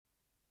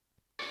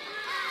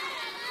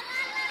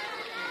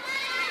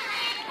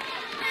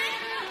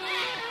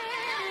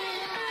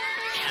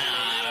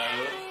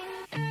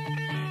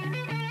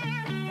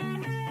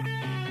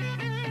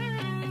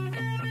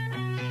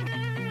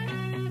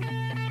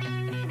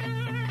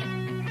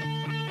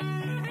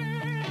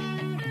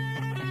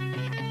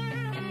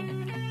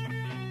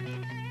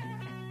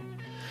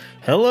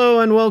Hello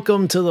and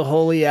welcome to the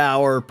Holy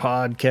Hour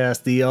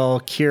podcast, the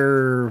All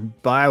Cure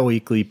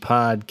bi-weekly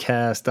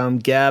podcast. I'm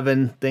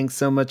Gavin. Thanks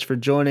so much for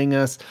joining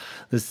us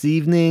this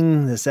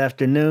evening, this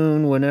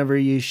afternoon, whenever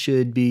you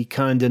should be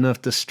kind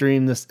enough to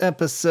stream this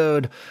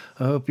episode.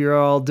 I hope you're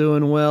all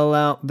doing well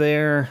out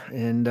there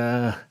and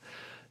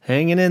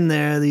hanging in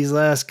there these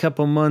last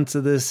couple months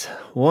of this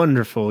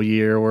wonderful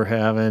year we're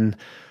having.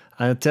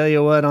 I'll tell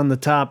you what, on the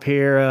top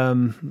here,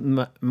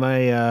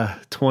 my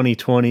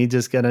 2020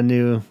 just got a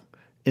new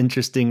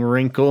interesting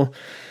wrinkle.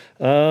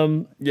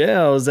 I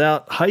was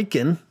out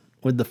hiking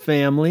with the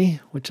family,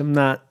 which I'm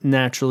not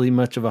naturally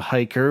much of a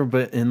hiker,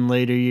 but in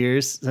later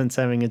years, since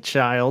having a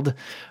child,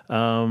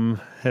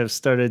 have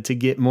started to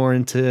get more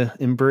into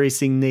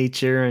embracing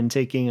nature, and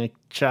taking a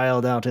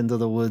child out into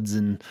the woods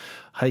and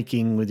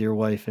hiking with your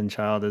wife and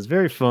child is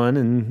very fun,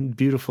 and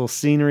beautiful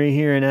scenery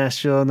here in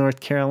Asheville, North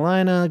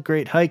Carolina,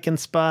 great hiking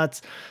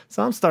spots.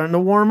 So I'm starting to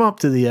warm up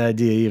to the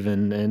idea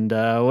even. And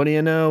what do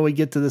you know, we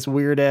get to this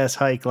weird ass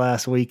hike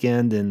last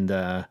weekend,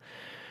 and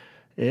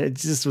it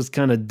just was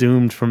kind of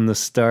doomed from the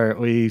start.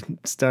 We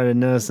started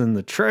noticing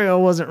the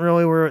trail wasn't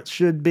really where it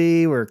should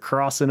be. We're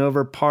crossing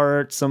over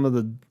parts. Some of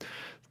the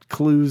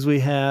clues we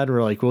had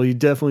were like, well, you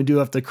definitely do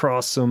have to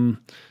cross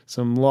some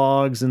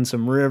logs and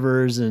some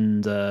rivers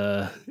and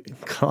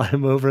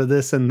climb over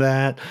this and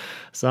that.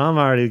 So I'm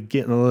already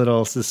getting a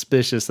little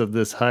suspicious of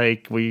this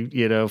hike. We,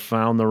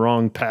 found the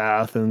wrong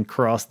path and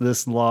crossed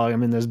this log. I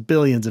mean, there's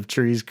billions of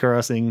trees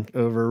crossing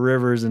over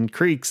rivers and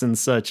creeks and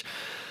such.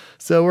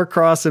 So we're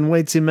crossing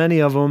way too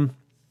many of them.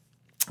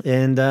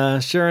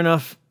 And sure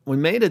enough, we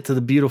made it to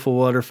the beautiful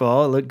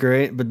waterfall. It looked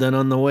great. But then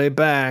on the way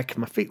back,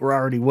 my feet were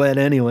already wet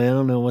anyway. I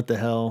don't know what the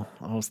hell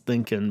I was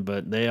thinking,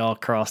 but they all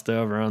crossed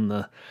over on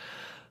the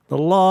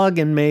log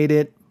and made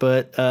it.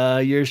 But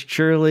yours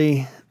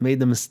truly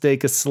made the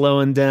mistake of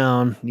slowing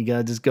down. You got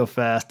to just go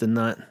fast and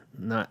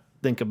not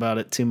think about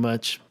it too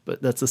much.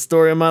 But that's the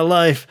story of my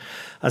life.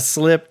 I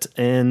slipped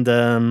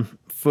and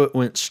foot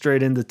went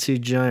straight into two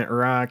giant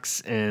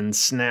rocks and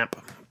snap.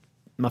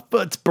 My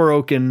foot's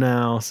broken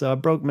now, so I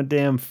broke my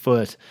damn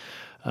foot.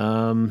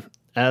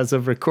 As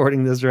of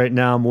recording this right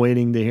now, I'm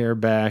waiting to hear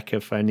back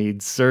if I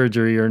need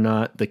surgery or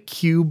not. The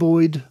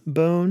cuboid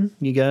bone,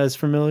 you guys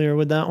familiar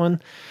with that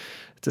one?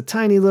 It's a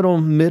tiny little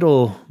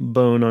middle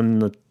bone on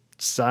the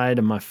side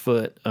of my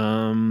foot,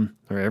 or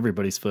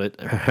everybody's foot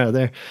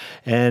rather,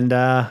 and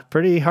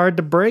pretty hard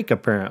to break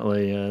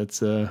apparently.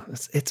 It's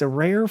a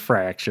rare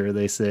fracture,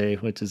 they say,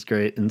 which is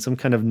great, in some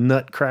kind of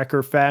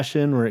nutcracker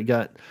fashion where it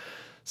got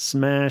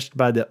smashed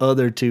by the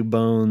other two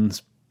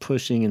bones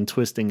pushing and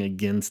twisting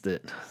against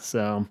it.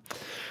 So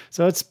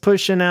it's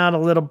pushing out a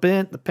little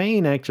bit. The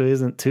pain actually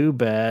isn't too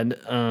bad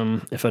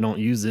if I don't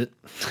use it.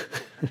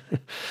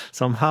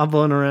 So I'm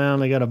hobbling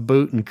around. I got a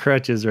boot and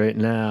crutches right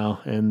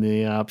now, and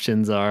the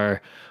options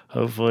are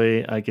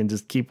hopefully I can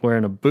just keep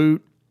wearing a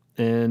boot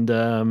and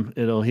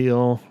it'll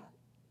heal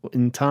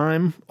in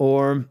time,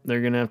 or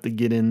they're gonna have to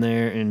get in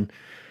there and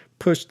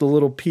push the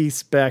little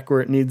piece back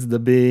where it needs to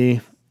be.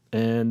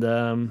 And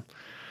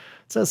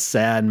it's so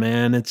sad,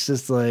 man. It's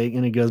just like,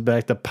 and it goes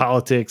back to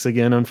politics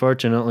again,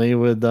 unfortunately,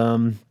 with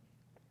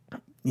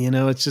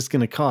it's just going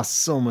to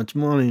cost so much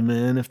money,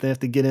 man, if they have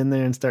to get in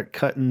there and start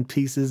cutting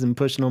pieces and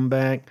pushing them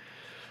back.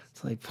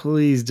 It's like,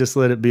 please just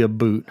let it be a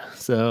boot.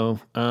 So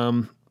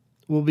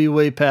we'll be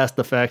way past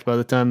the fact by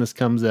the time this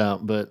comes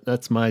out, but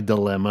that's my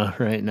dilemma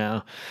right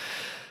now.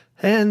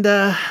 And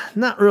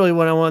not really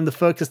what I wanted to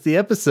focus the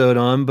episode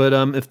on, but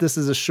if this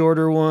is a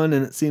shorter one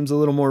and it seems a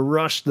little more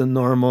rushed than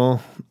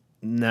normal,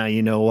 now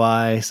you know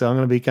why. So I'm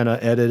going to be kind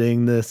of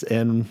editing this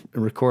and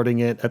recording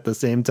it at the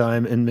same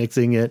time and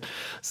mixing it.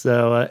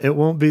 So it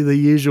won't be the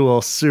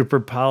usual super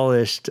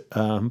polished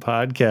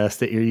podcast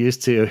that you're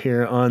used to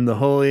here on the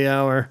Holy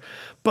Hour.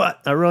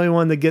 But I really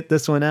wanted to get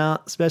this one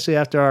out, especially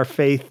after our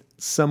Faith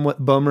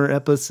somewhat bummer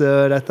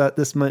episode. I thought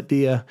this might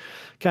be a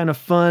kind of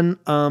fun,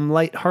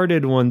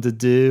 lighthearted one to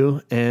do.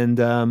 And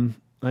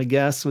I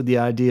guess with the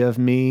idea of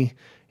me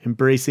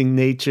embracing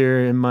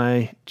nature and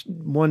my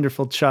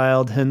wonderful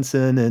child,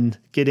 Henson, and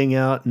getting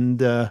out and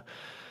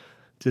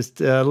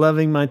just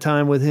loving my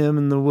time with him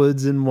in the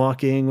woods and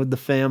walking with the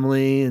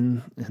family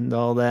and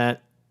all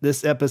that.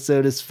 This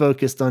episode is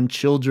focused on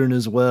children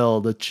as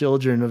well, the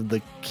children of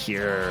the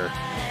cure.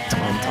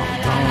 Tom,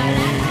 tom, tom.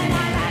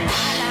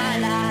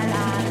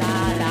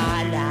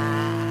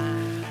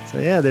 So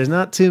yeah, there's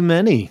not too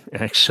many,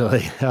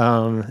 actually.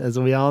 As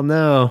we all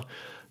know,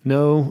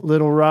 no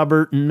little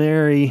Robert and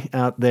Mary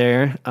out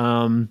there,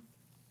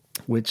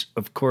 which,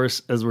 of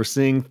course, as we're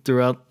seeing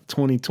throughout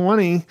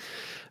 2020,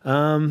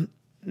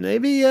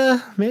 maybe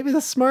the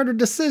smarter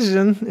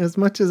decision. As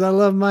much as I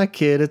love my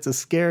kid, it's a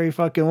scary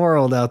fucking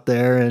world out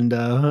there, and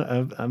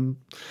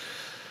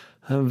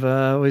I've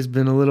always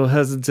been a little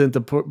hesitant to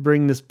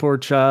bring this poor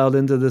child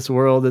into this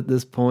world at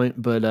this point,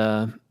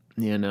 but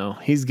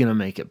he's going to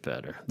make it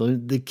better.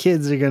 The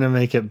kids are going to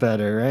make it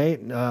better, right?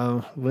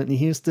 Whitney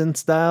Houston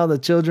style, the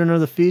children are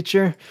the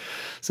future.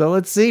 So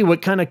let's see,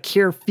 what kind of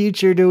cure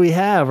future do we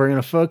have? We're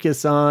going to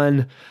focus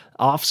on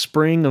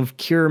offspring of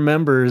Cure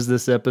members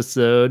this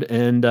episode.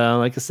 And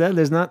like I said,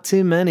 there's not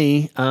too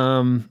many,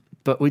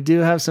 but we do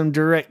have some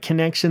direct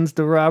connections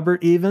to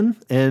Robert even,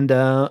 and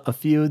a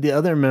few of the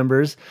other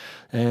members.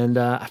 And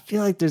I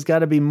feel like there's got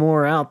to be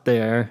more out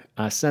there.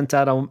 I sent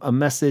out a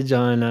message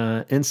on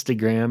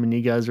Instagram, and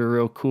you guys were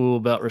real cool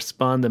about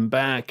responding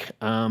back.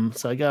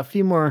 So I got a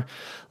few more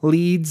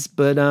leads,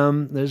 but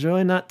there's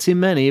really not too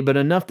many, but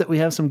enough that we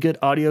have some good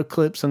audio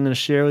clips I'm going to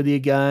share with you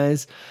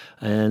guys,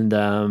 and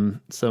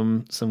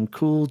some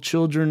cool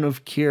children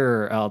of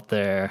Cure out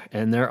there.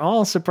 And they're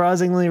all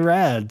surprisingly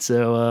rad,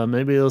 so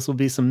maybe those will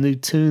be some new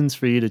tunes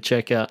for you to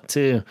check out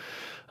too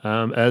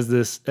as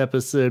this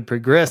episode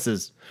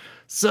progresses.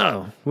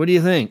 So, what do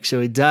you think?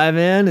 Shall we dive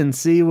in and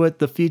see what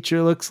the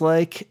future looks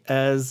like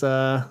as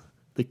the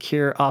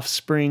Cure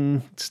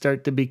offspring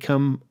start to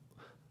become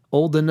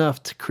old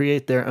enough to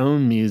create their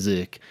own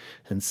music,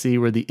 and see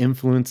where the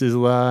influences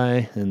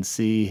lie, and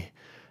see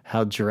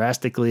how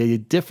drastically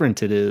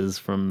different it is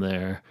from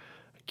their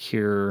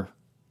Cure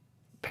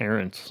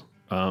parents?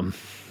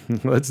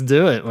 Let's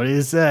do it. What do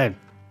you say?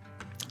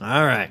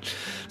 All right.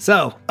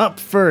 So up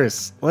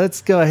first,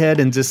 let's go ahead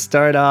and just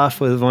start off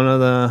with one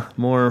of the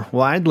more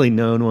widely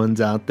known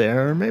ones out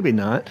there, or maybe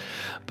not.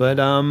 But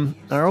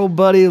our old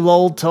buddy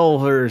Lowell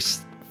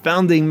Tolhurst,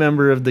 founding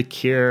member of The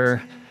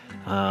Cure,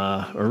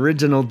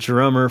 original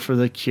drummer for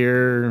The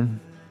Cure,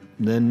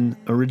 then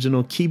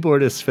original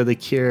keyboardist for The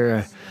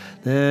Cure,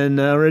 then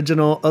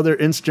original other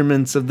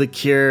instruments of The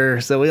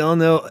Cure. So we all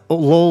know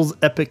Lowell's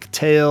epic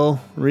tale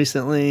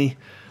recently.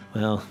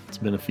 Well, it's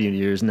been a few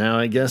years now,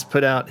 I guess,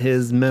 put out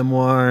his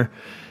memoir.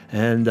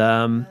 And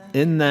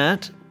in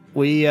that,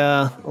 we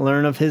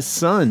learn of his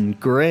son,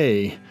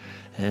 Gray.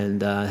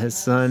 And his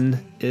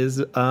son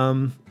is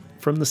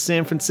from the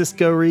San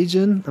Francisco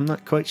region. I'm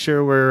not quite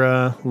sure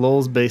where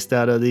Lowell's based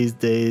out of these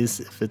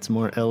days, if it's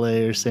more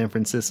LA or San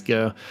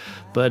Francisco.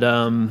 But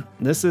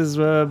this is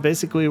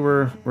basically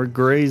where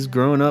Gray's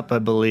grown up, I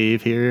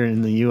believe, here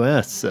in the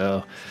U.S.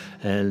 So,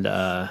 and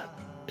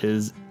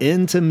is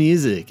into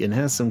music and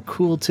has some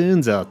cool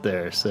tunes out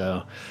there.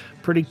 So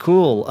pretty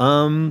cool.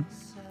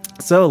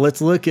 So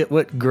let's look at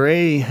what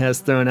Gray has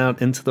thrown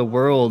out into the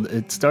world.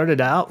 It started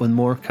out with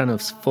more kind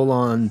of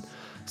full-on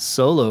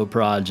solo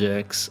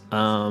projects.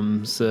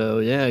 So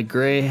yeah,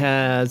 Gray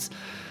has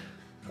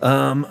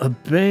a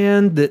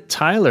band that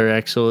Tyler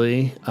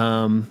actually,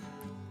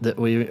 that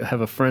we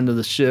have a friend of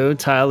the show,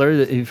 Tyler,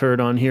 that you've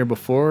heard on here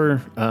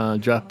before,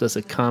 dropped us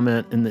a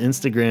comment in the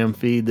Instagram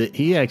feed that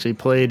he actually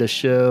played a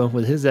show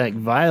with his act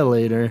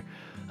Violator,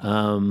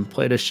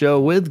 played a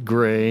show with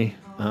Gray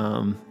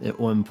at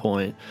one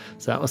point.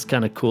 So that was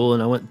kind of cool.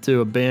 And I went through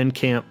a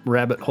Bandcamp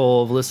rabbit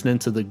hole of listening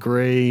to the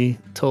Gray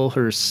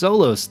Tolhurst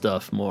solo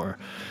stuff more.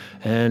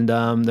 And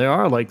there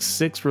are like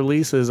 6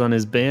 releases on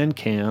his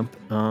Bandcamp,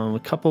 a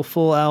couple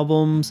full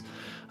albums,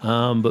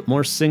 but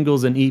more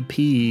singles and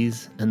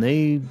EPs, and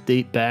they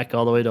date back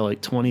all the way to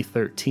like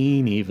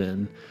 2013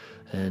 even.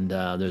 And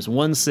there's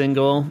one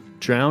single,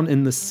 Drown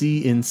in the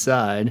Sea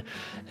Inside,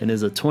 and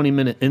is a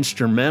 20-minute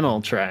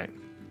instrumental track.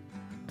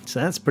 So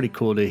that's pretty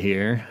cool to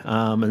hear.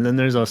 And then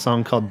there's a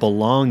song called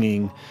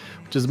Belonging,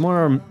 which is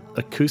more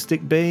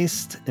acoustic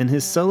based, and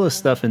his solo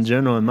stuff in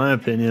general, in my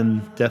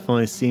opinion,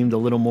 definitely seemed a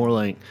little more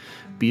like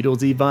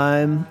Beatlesy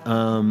vibe,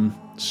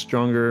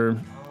 stronger,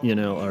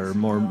 or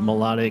more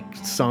melodic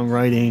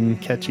songwriting,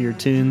 catchier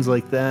tunes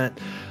like that.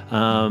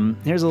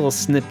 Here's a little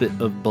snippet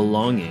of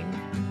Belonging.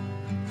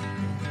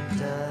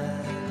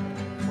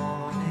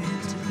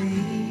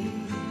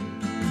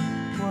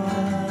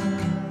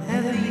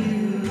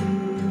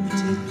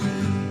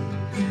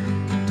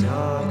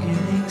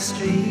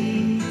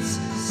 Streets,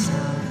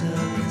 sound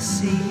of the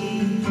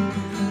sea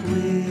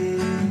with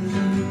you.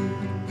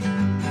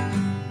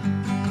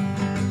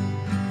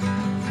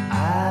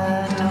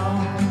 I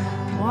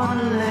don't want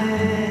to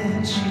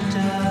let you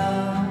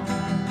down.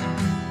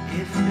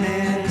 If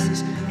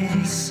there's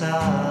any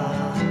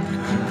solid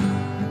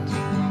ground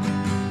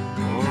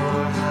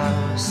or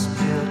house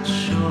built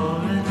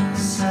sure and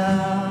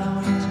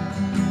sound,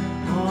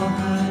 or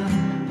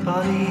her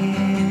body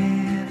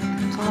in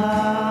the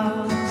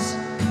clouds,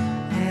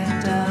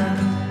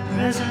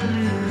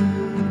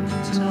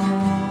 resolute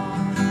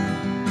on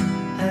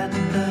that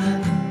the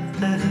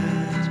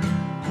Third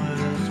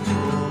World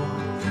War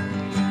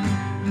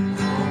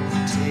won't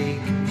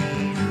take me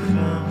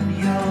from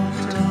your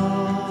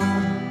door,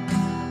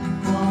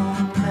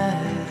 won't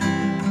matter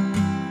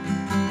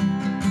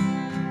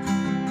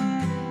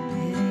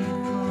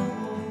anymore.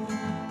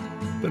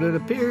 But it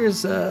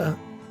appears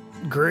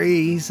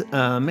Gray's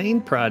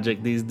main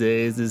project these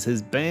days is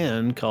his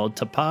band called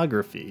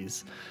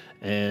Topographies.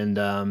 And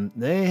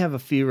they have a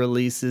few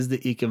releases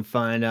that you can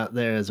find out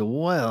there as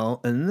well.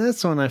 And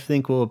this one I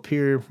think will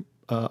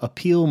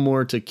appeal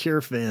more to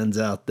Cure fans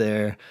out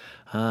there.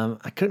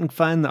 I couldn't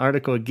find the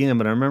article again,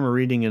 but I remember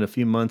reading it a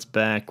few months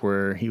back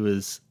where he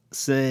was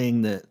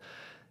saying that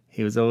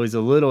he was always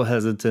a little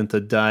hesitant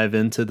to dive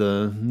into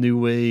the new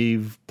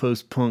wave,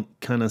 post-punk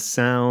kind of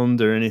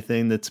sound or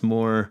anything that's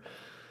more,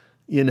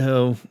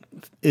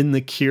 in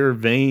the Cure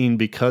vein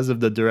because of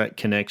the direct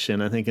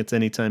connection. I think it's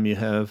anytime you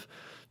have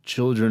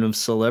children of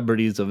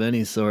celebrities of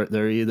any sort,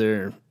 they're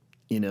either,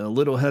 a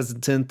little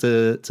hesitant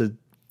to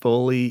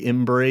fully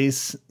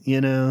embrace,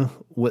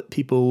 what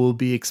people will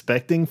be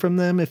expecting from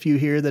them. If you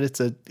hear that it's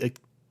a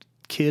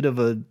kid of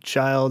a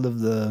child of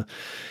the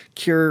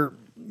Cure,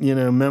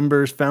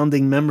 members,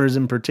 founding members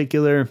in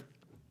particular.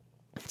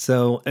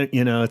 So,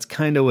 it's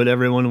kind of what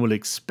everyone would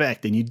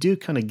expect. And you do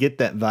kind of get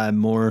that vibe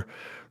more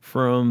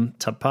from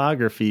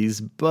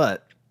Topographies,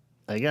 but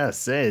I gotta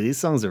say, these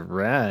songs are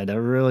rad. I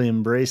really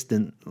embraced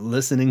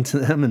listening to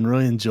them and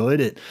really enjoyed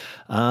it.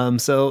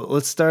 So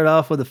let's start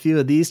off with a few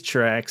of these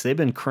tracks. They've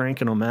been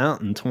cranking them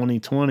out in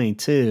 2020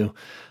 too.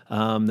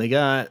 They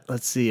got,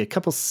 a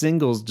couple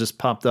singles just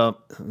popped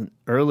up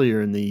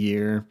earlier in the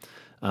year.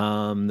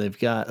 They've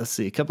got,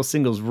 a couple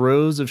singles,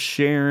 Rose of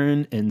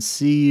Sharon and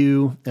See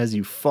You As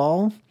You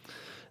Fall.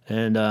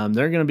 And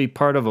they're going to be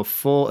part of a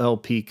full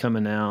LP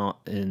coming out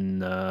in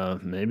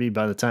maybe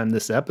by the time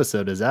this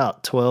episode is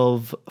out,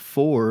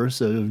 12/4.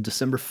 So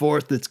December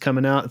 4th, it's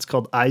coming out. It's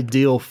called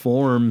Ideal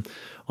Form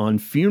on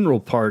Funeral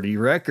Party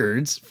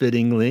Records,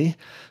 fittingly.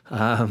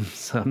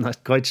 So I'm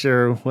not quite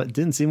sure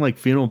didn't seem like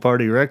Funeral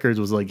Party Records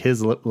was like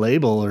his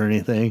label or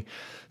anything.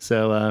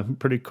 So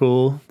pretty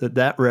cool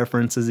that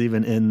reference is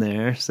even in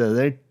there.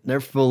 So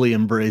they're fully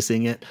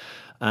embracing it.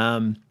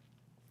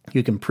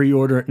 You can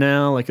pre-order it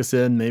now. Like I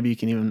said, maybe you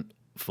can even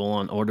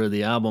full-on order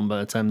the album by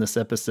the time this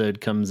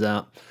episode comes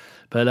out.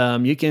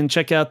 But you can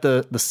check out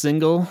the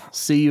single,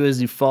 See You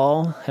As You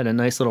Fall. Had a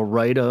nice little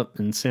write-up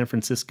in San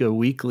Francisco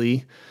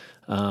Weekly.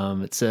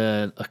 It's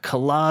a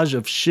collage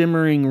of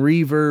shimmering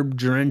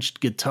reverb-drenched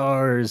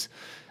guitars,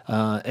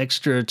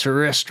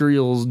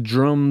 extraterrestrials,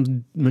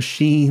 drum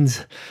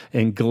machines,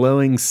 and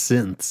glowing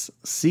synths.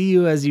 See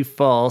You As You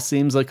Fall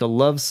seems like a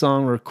love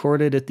song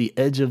recorded at the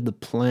edge of the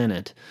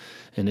planet.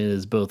 And it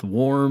is both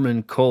warm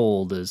and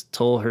cold as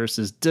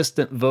Tolhurst's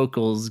distant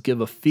vocals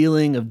give a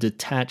feeling of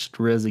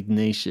detached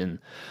resignation.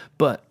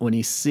 But when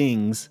he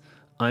sings,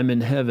 I'm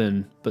in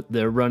heaven, but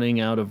they're running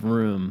out of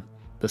room,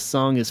 the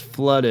song is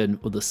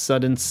flooded with a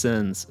sudden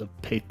sense of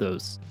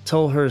pathos.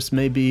 Tolhurst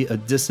may be a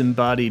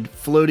disembodied,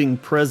 floating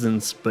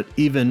presence, but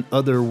even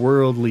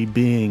otherworldly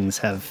beings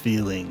have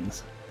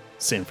feelings.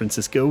 San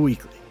Francisco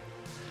Weekly.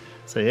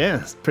 So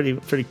yeah, it's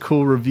pretty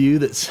cool review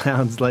that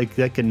sounds like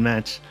that can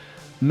match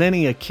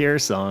many a Cure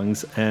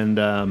songs, and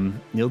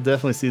you'll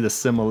definitely see the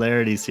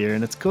similarities here.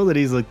 And it's cool that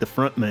he's like the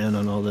front man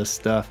on all this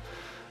stuff,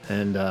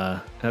 and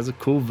has a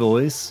cool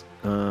voice.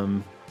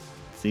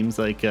 Seems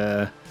like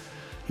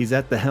he's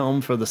at the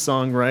helm for the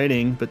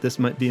songwriting, but this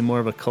might be more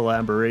of a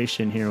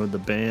collaboration here with the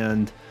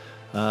band.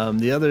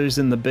 The others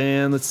in the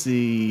band, let's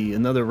see,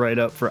 another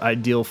write-up for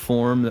Ideal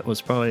Form that was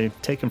probably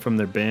taken from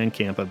their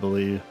Bandcamp, I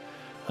believe.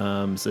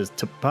 Says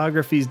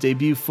Topography's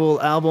debut full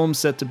album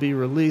set to be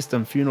released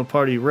on Funeral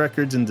Party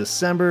Records in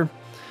December.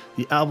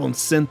 The album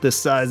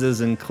synthesizes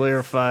and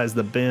clarifies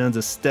the band's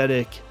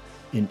aesthetic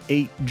in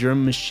 8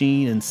 drum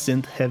machine and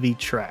synth heavy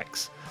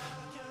tracks.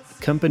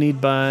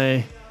 Accompanied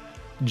by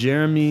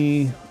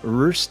Jeremy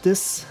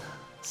Restis,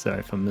 sorry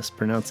if I'm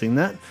mispronouncing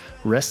that,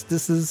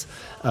 Restis's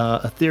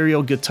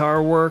ethereal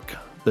guitar work,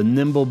 the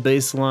nimble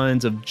bass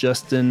lines of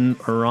Justin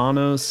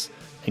Oranos,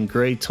 and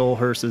Gray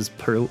Tolhurst's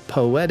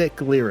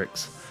poetic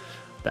lyrics.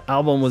 The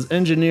album was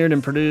engineered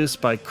and produced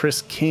by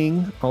Chris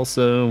King,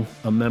 also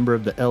a member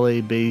of the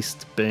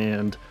LA-based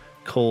band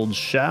Cold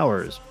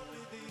Showers,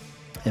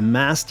 and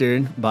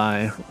mastered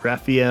by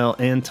Raphael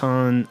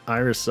Anton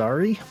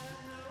Irisari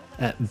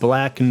at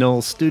Black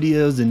Knoll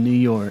Studios in New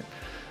York.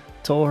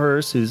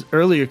 Tolhurst, whose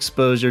early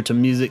exposure to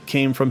music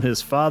came from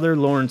his father,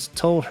 Lawrence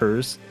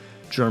Tolhurst,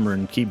 drummer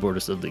and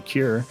keyboardist of The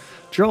Cure,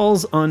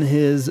 draws on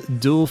his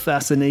dual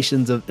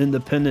fascinations of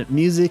independent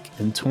music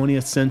and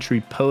 20th century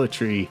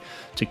poetry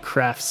to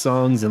craft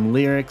songs and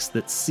lyrics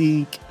that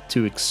seek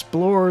to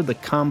explore the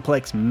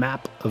complex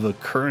map of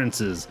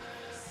occurrences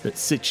that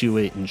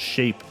situate and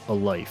shape a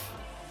life.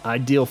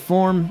 Ideal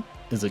Form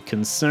is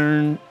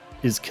concerned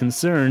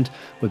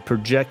with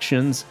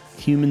projections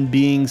human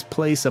beings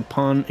place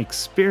upon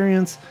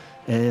experience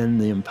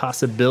and the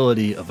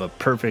impossibility of a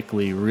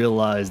perfectly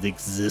realized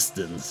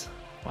existence.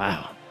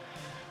 Wow.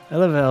 I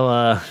love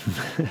how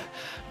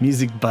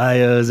music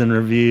bios and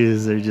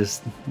reviews are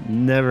just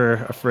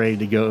never afraid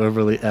to go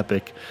overly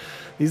epic.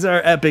 These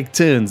are epic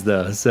tunes,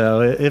 though,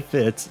 so it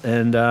fits.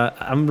 And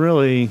I'm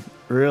really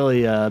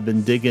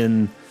been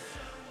digging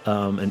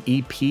an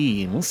EP.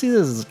 And we'll see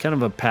this as kind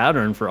of a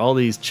pattern for all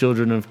these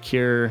Children of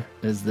Cure,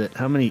 is that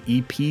how many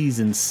EPs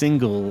and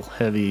single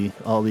heavy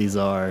all these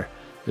are.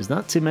 There's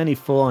not too many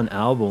full-on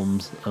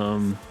albums.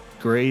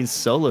 Gray's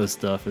solo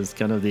stuff is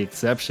kind of the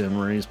exception,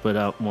 where he's put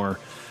out more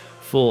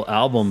full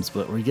albums,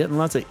 but we're getting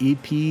lots of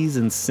EPs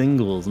and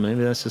singles.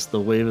 Maybe that's just the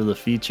wave of the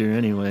future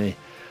anyway.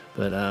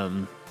 But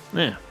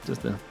yeah,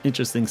 just an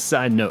interesting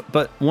side note.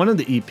 But one of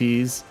the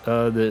EPs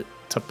that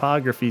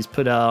Topography's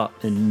put out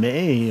in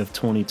May of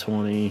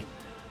 2020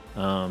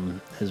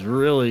 is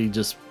really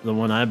just the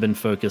one I've been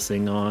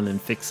focusing on and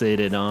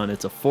fixated on.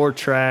 It's a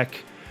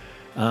 4-track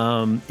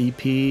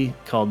EP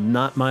called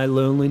Not My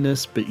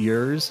Loneliness But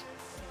Yours.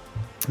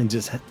 And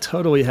just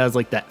totally has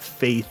like that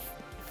Faith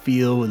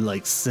feel with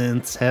like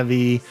synths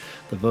heavy.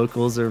 The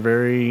vocals are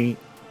very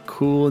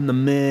cool in the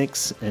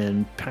mix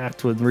and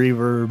packed with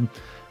reverb.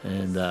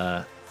 And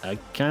I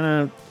kind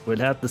of would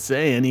have to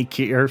say any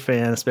Cure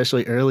fan,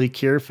 especially early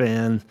Cure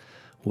fan,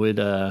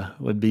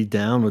 would be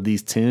down with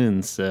these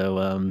tunes.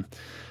 So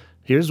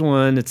here's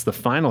one. It's the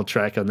final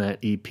track on that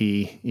EP,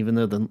 even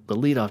though the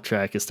lead-off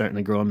track is starting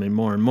to grow on me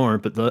more and more.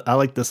 But I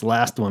like this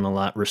last one a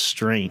lot,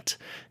 Restraint.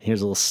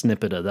 Here's a little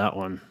snippet of that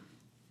one.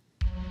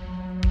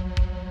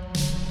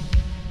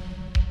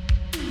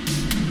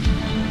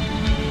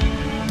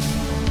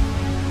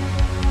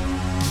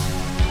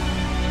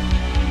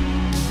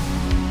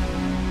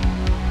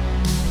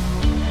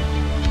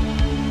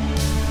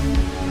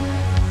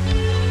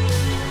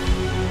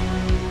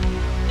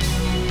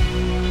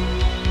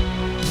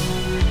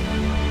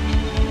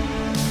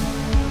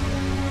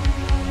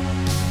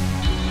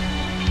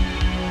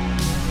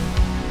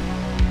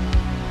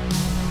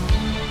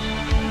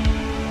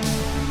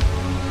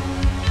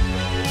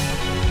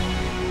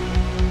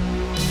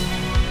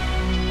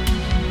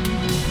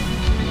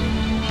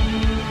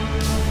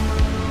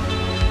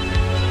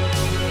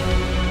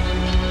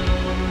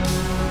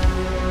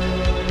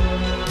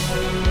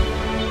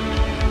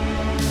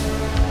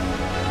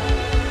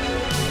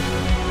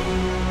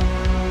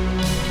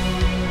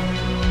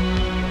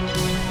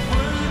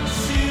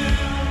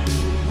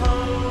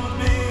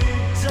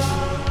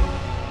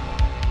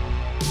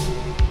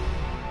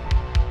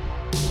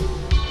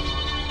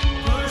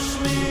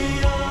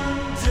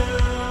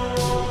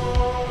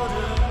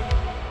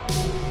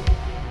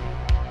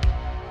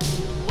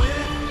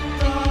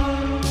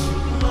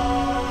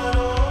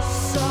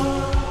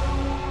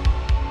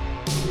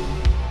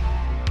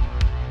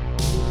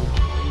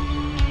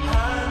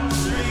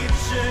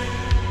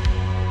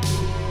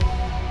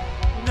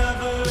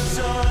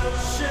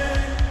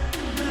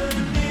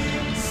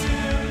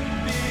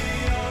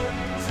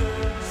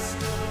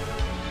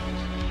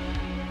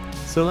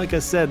 So like I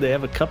said, they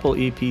have a couple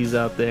EPs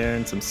out there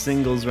and some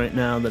singles right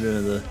now that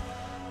are the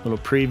little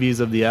previews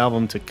of the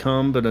album to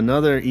come. But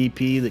another EP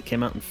that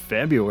came out in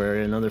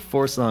February, another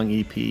 4-song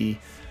EP,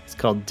 it's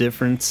called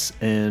Difference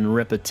and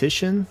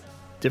Repetition.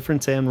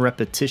 Difference and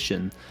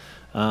Repetition.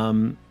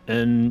 And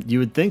you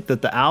would think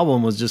that the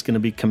album was just going to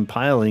be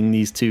compiling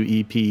these two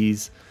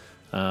EPs,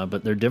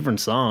 but they're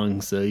different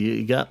songs. So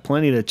you got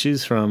plenty to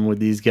choose from with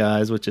these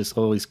guys, which is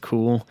always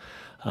cool.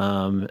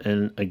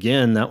 And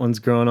again, that one's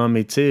growing on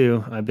me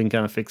too. I've been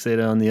kind of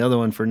fixated on the other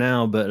one for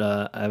now, but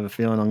I have a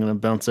feeling I'm going to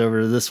bounce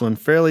over to this one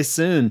fairly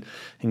soon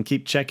and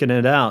keep checking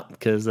it out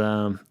because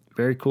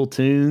very cool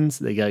tunes.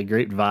 They got a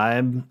great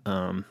vibe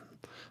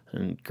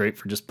and great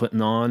for just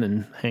putting on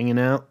and hanging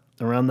out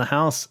around the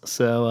house.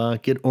 So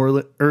get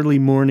early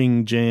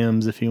morning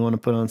jams if you want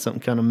to put on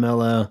something kind of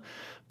mellow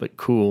but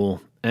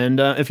cool. And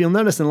if you'll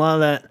notice in a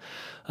lot of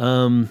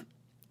that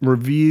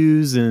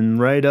reviews and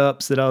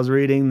write-ups that I was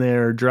reading,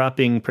 they're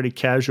dropping pretty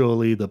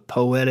casually the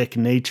poetic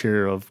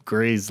nature of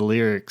Gray's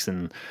lyrics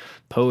and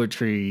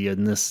poetry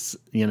and this,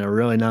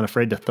 really not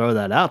afraid to throw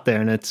that out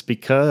there. And it's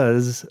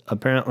because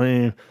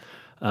apparently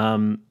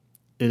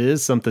it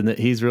is something that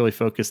he's really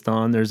focused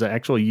on. There's an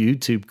actual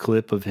YouTube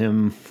clip of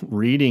him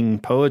reading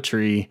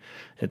poetry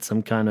at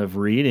some kind of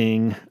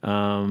reading.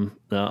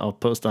 I'll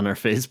post on our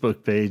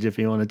Facebook page if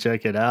you want to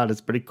check it out.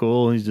 It's pretty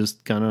cool. He's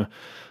just kind of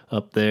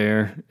up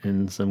there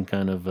in some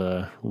kind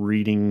of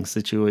reading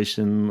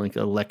situation, like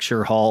a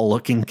lecture hall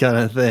looking kind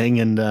of thing.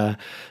 And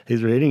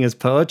he's reading his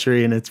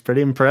poetry and it's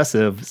pretty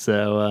impressive.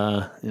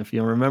 So if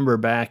you remember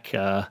back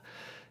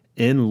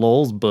in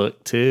Lowell's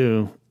book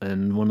too,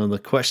 and one of the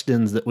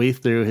questions that we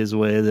threw his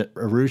way that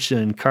Arusha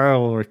and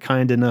Carl were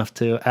kind enough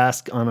to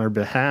ask on our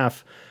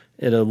behalf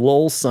at a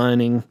Lowell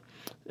signing,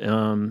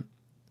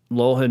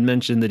 Lowell had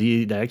mentioned that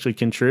he actually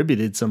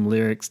contributed some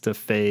lyrics to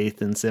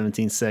Faith in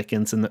 17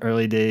 Seconds in the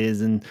early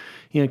days and,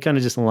 kind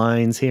of just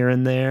lines here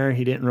and there.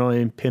 He didn't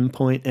really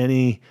pinpoint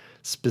any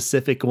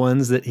specific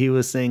ones that he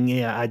was saying,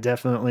 yeah, I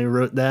definitely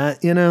wrote that,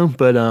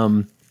 but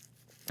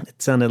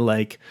it sounded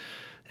like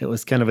it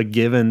was kind of a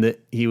given that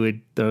he would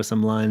throw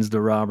some lines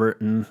to Robert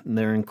and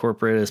they're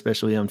incorporated,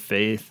 especially on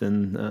Faith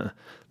and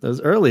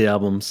those early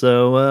albums.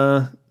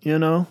 So,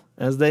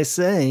 as they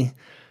say,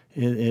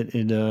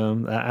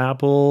 the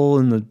apple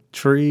and the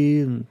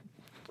tree and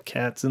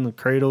cats in the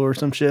cradle or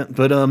some shit.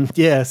 But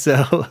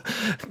so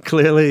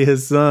clearly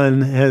his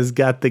son has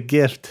got the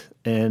gift,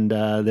 and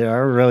there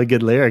are really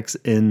good lyrics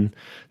in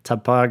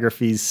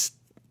Topography's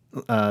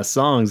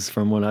songs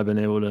from what I've been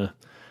able to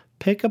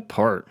pick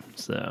apart.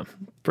 So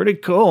pretty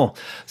cool.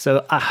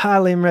 So I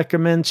highly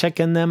recommend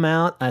checking them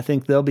out. I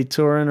think they'll be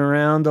touring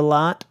around a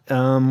lot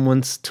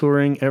once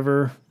touring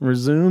ever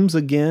resumes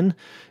again,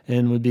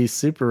 and would be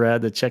super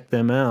rad to check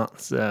them out.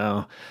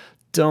 So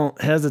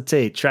don't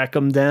hesitate, track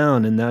them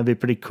down, and that'd be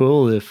pretty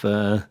cool if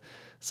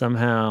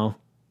somehow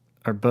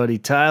our buddy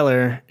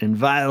Tyler and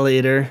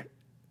Violator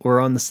were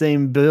on the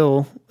same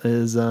bill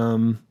as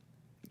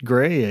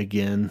Gray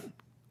again.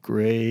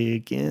 Gray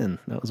Again.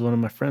 That was one of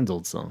my friend's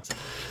old songs.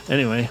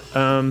 Anyway,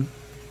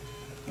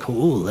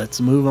 cool.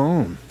 Let's move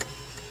on.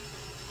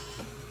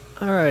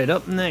 All right,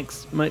 up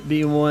next might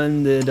be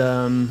one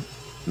that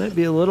might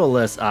be a little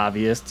less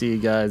obvious to you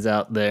guys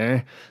out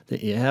there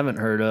that you haven't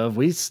heard of.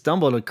 We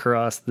stumbled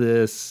across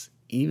this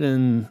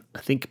even, I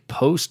think,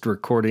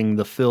 post-recording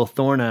the Phil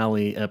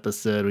Thornalley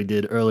episode we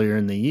did earlier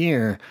in the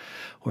year,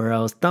 where I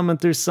was thumbing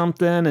through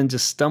something and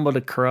just stumbled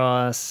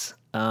across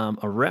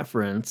a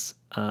reference.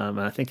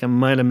 I think I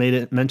might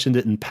have mentioned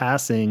it in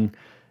passing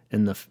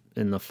in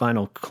the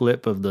final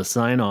clip of the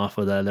sign-off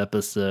of that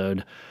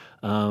episode.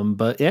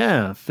 But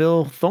yeah,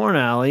 Phil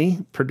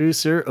Thornalley,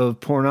 producer of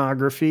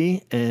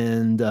Pornography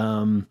and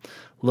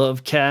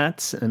Love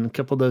Cats and a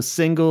couple of those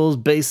singles,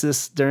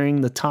 bassist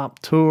during the Top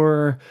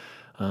Tour.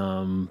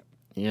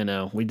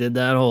 We did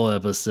that whole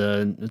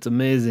episode. It's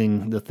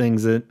amazing the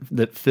things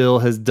that Phil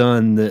has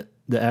done that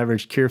the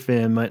average Cure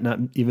fan might not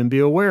even be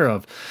aware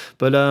of.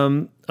 But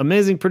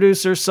amazing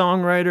producer,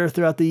 songwriter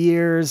throughout the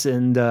years,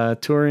 and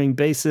touring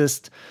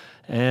bassist.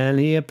 And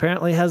he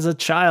apparently has a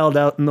child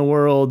out in the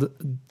world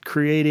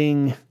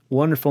creating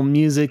wonderful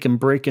music and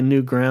breaking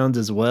new grounds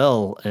as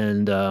well.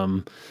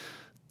 And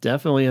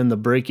definitely in the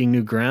breaking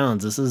new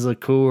grounds, this is a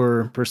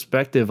cooler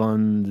perspective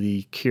on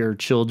the Cure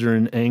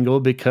children angle,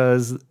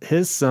 because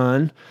his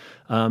son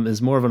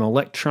is more of an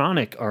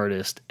electronic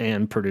artist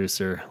and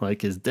producer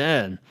like his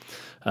dad.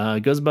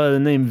 Goes by the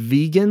name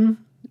Vegyn,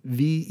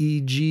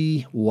 Vegyn,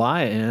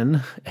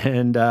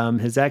 and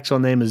his actual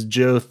name is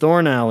Joe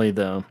Thornalley,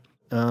 though.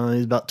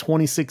 He's about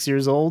 26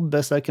 years old,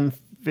 best I can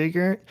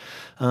figure,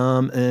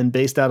 and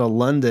based out of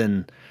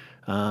London.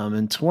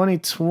 In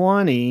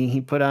 2020,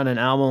 he put out an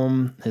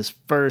album, his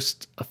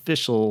first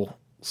official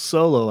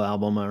solo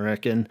album, I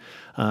reckon,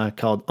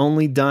 called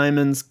Only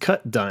Diamonds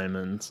Cut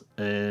Diamonds.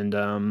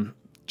 And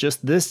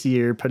just this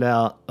year put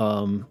out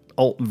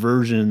alt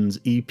versions,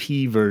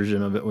 EP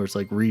version of it, where it's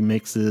like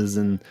remixes,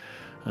 and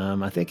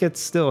I think it's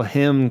still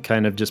him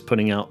kind of just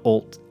putting out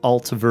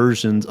alt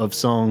versions of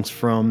songs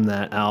from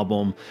that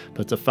album,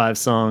 but it's a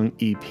 5-song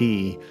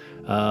EP.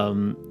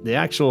 The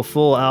actual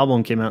full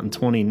album came out in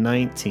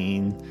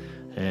 2019,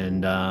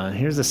 and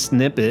here's a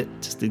snippet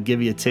just to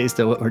give you a taste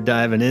of what we're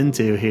diving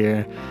into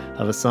here,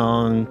 of a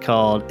song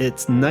called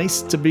It's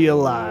Nice to Be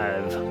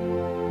Alive.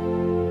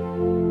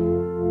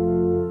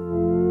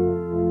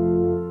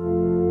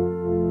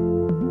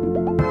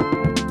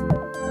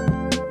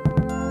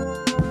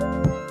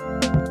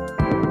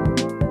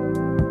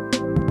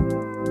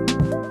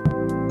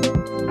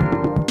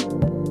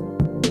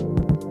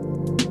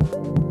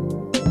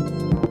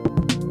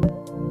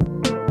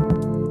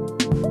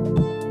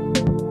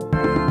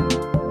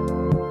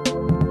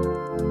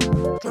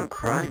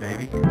 Cry,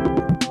 baby.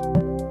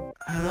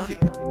 I love you.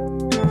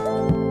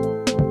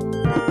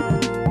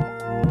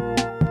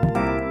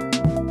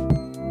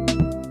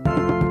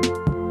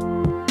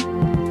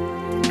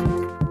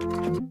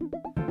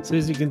 So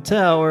as you can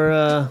tell,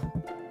 we're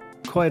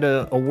quite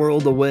a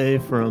world away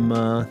from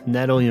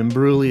Natalie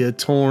Imbruglia,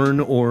 Torn,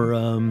 or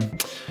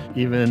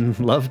even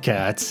Love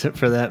Cats,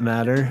 for that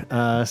matter.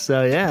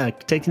 So yeah,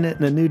 taking it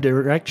in a new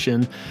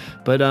direction.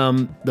 But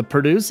the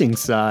producing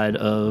side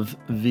of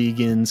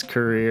Vegyn's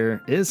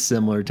career is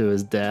similar to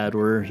his dad,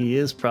 where he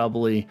is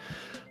probably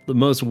the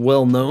most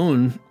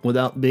well-known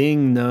without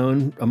being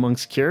known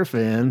amongst Cure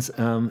fans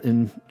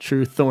in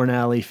true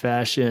Thornalley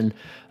fashion.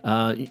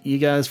 You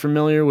guys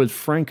familiar with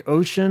Frank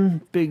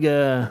Ocean?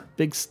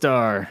 Big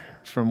star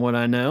from what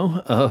I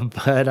know.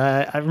 But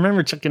I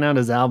remember checking out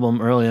his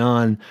album early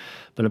on.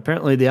 But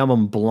apparently the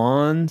album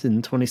Blonde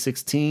in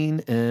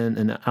 2016 and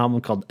an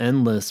album called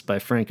Endless by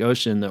Frank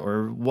Ocean that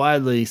were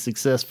widely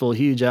successful,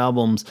 huge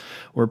albums,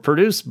 were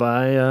produced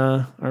by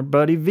our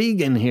buddy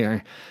Vegyn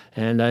here.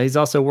 And he's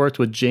also worked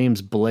with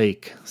James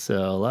Blake.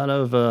 So a lot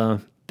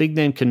of big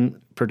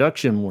name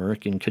production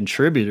work and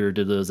contributor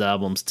to those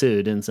albums too.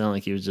 It didn't sound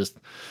like he was just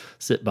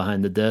sit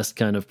behind the desk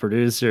kind of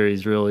producer.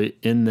 He's really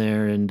in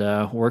there and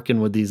working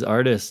with these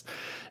artists.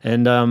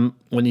 And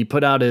when he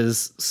put out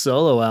his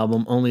solo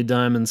album, Only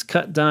Diamonds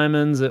Cut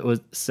Diamonds, it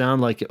would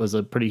sound like it was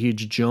a pretty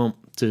huge jump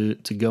to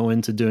go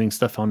into doing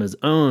stuff on his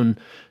own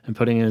and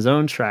putting his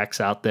own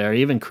tracks out there.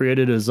 He even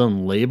created his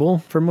own label,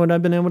 from what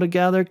I've been able to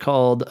gather,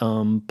 called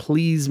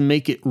Please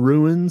Make It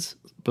Ruins,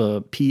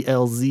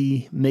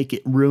 PLZ Make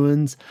It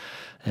Ruins.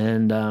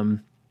 And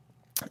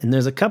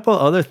there's a couple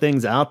other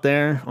things out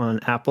there on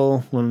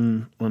Apple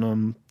when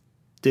I'm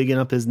digging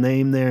up his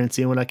name there and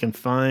seeing what I can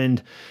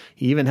find.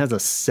 He even has a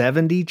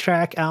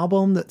 70-track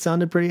album that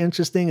sounded pretty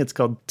interesting. It's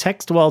called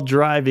Text While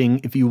Driving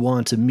If You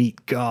Want to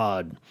Meet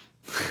God.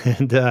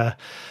 And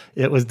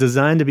it was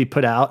designed to be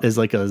put out as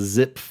like a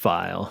zip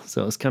file.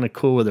 So it's kind of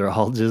cool where they're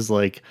all just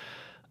like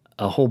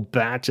a whole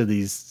batch of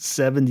these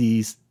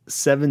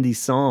 70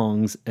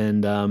 songs.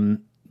 And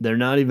they're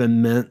not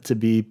even meant to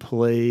be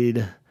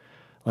played.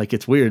 Like,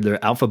 it's weird.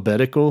 They're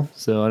alphabetical,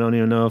 so I don't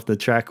even know if the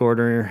track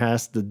order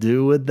has to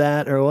do with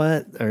that or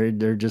what. Or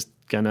they're just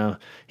kind of,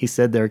 he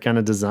said they're kind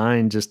of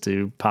designed just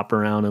to pop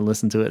around and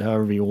listen to it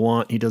however you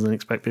want. He doesn't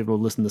expect people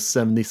to listen to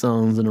 70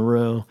 songs in a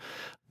row.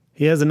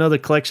 He has another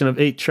collection of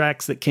 8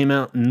 tracks that came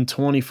out in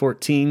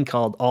 2014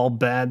 called All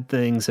Bad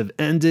Things Have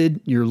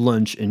Ended, Your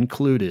Lunch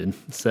Included.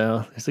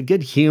 So there's a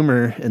good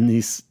humor in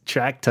these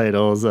track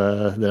titles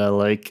that I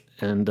like,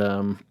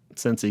 and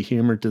sense of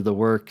humor to the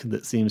work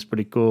that seems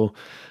pretty cool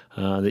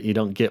that you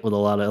don't get with a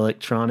lot of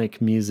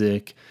electronic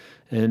music.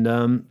 And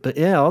but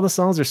yeah, all the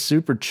songs are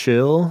super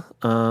chill,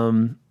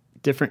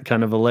 different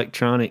kind of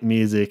electronic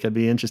music. I'd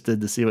be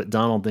interested to see what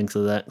Donald thinks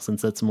of that,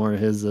 since that's more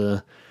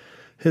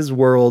his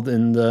world,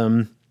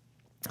 and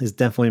is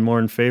definitely more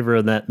in favor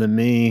of that than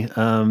me.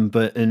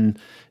 But in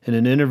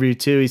an interview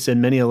too, he said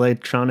many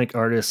electronic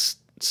artists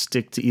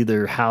stick to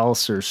either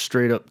house or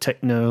straight up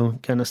techno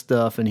kind of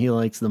stuff, and he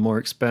likes the more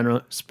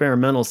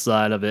experimental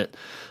side of it.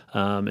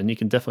 And you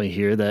can definitely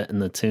hear that in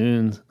the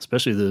tunes,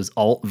 especially those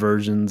alt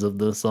versions of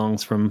the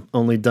songs from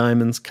Only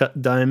Diamonds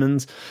Cut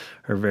Diamonds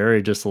are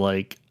very just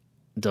like,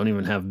 don't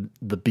even have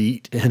the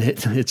beat in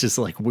it. It's just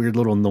like weird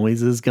little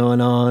noises going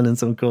on and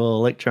some cool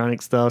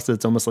electronic stuff. So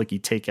it's almost like you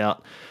take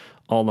out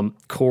all the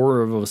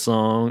core of a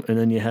song, and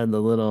then you had the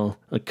little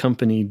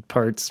accompanied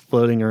parts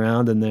floating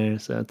around in there.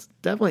 So it's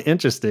definitely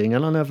interesting. I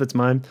don't know if it's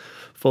my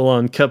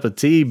full-on cup of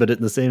tea, but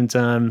at the same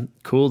time,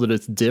 cool that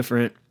it's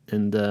different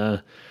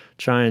and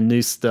trying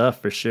new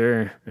stuff for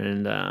sure.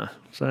 And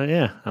so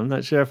yeah, I'm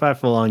not sure if I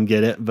full-on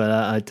get it, but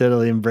I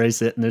totally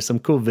embrace it. And there's some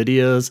cool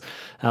videos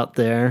out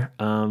there.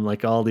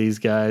 Like all these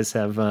guys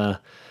have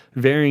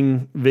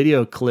varying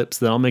video clips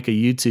that I'll make a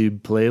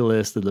YouTube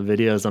playlist of the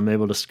videos I'm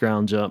able to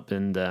scrounge up,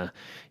 and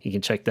you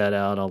can check that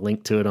out. I'll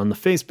link to it on the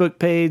Facebook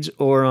page,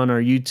 or on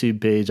our YouTube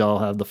page I'll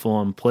have the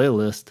full-on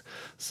playlist,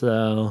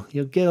 so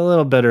you'll get a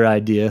little better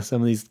idea. Some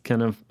of these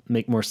kind of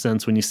make more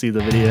sense when you see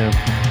the video.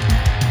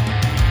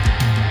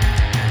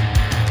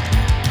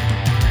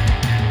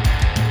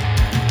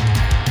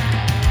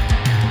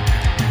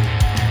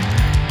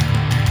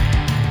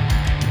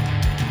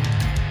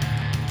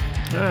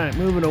 Alright,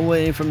 moving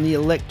away from the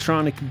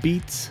electronic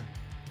beats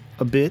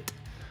a bit,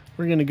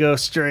 we're going to go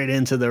straight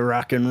into the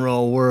rock and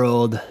roll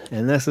world.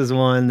 And this is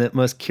one that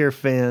most Cure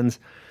fans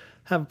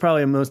have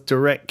probably a most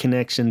direct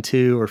connection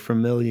to or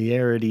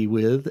familiarity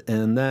with,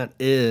 and that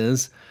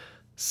is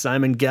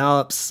Simon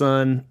Gallup's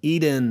son,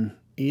 Eden.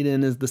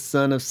 Eden is the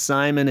son of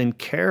Simon and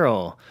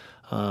Carol,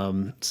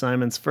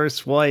 Simon's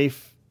first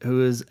wife,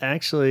 who is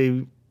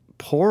actually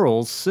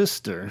Pearl's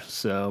sister.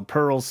 So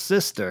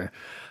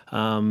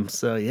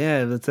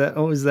yeah, that's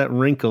always that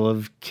wrinkle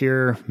of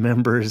Cure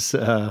members.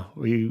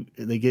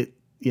 They get,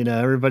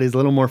 everybody's a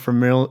little more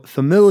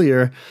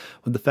familiar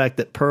with the fact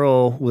that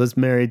Pearl was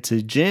married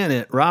to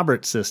Janet,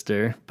 Robert's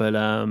sister, but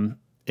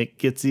it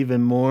gets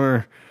even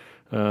more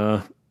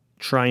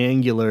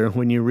triangular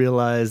when you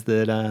realize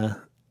that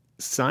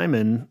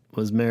Simon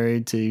was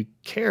married to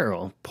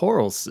Carol,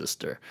 Pearl's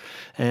sister,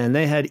 and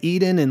they had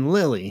Eden and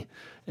Lily.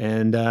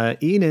 And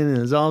Eden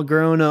is all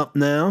grown up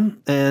now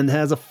and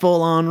has a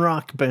full-on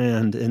rock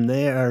band, and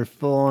they are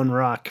full-on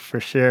rock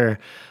for sure.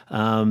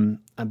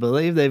 I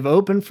believe they've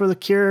opened for the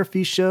Cure a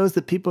few shows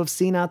that people have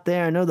seen out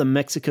there. I know the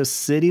Mexico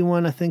City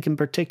one, I think in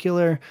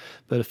particular,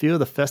 but a few of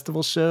the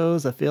festival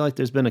shows, I feel like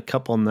there's been a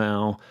couple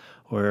now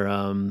where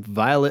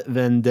Violet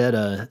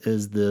Vendetta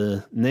is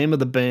the name of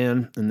the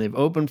band, and they've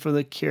opened for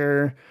the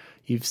Cure.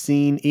 You've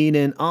seen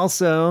Eden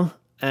also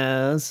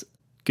as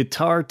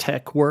guitar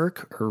tech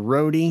work, or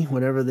roadie,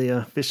 whatever the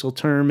official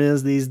term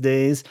is these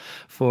days,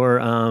 for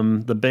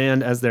the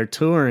band as they're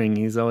touring.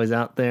 He's always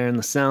out there in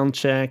the sound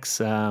checks.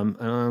 I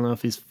don't know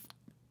if he's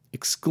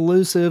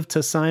exclusive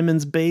to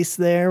Simon's bass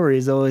there, where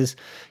he's always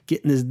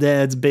getting his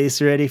dad's bass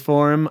ready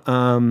for him.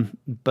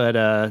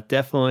 But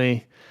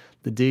definitely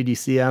the dude you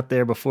see out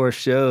there before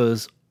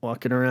shows,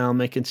 walking around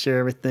making sure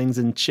everything's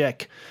in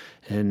check.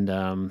 And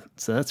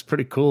so that's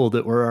pretty cool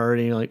that we're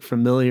already like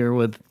familiar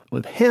with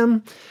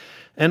him.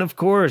 And of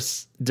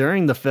course,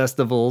 during the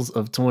festivals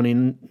of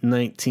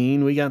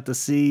 2019, we got to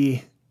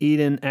see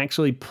Eden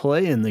actually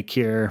play in the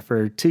Cure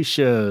for 2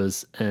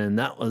 shows, and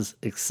that was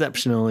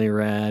exceptionally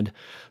rad.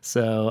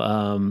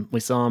 So we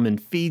saw him in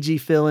Fiji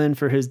fill in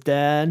for his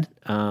dad,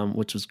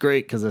 which was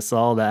great because I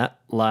saw that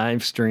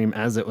live stream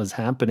as it was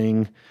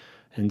happening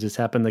and just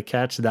happened to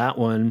catch that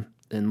one.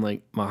 And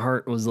like my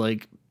heart was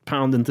like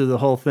pounding through the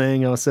whole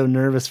thing. I was so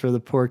nervous for the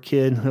poor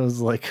kid. I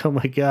was like, oh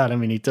my God. I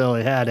mean, he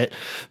totally had it,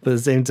 but at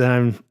the same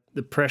time,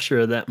 the pressure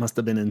of that must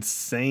have been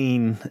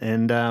insane.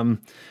 And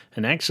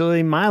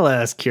actually my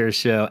last Cure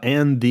show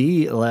and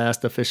the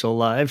last official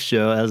live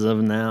show as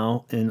of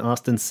now in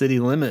Austin City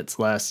Limits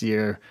last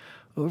year,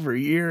 over a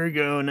year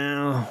ago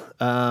now,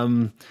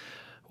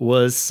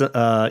 was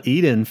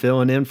Eden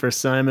filling in for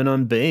Simon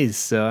on bass.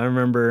 So I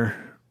remember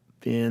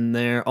being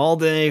there all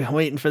day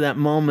waiting for that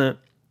moment,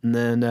 and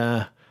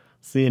then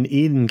seeing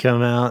Eden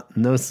come out,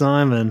 no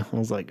Simon. I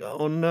was like,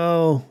 oh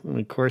no. And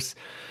of course,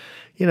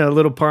 a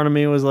little part of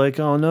me was like,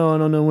 oh no, I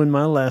don't know when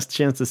my last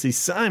chance to see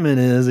Simon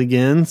is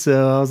again.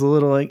 So I was a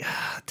little like,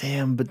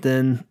 damn. But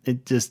then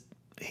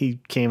he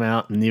came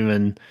out and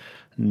even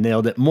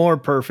nailed it more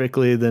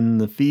perfectly than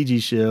the Fiji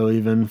show,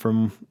 even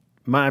from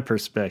my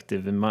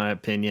perspective, in my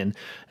opinion.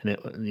 And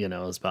it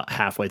was about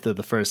halfway through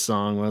the first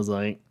song where I was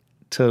like,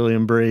 totally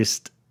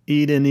embraced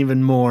Eden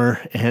even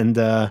more, and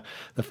the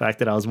fact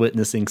that I was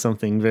witnessing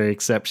something very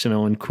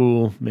exceptional and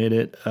cool made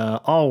it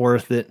all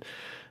worth it.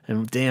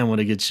 And damn, what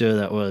a good show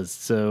that was.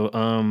 So,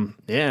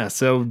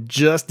 so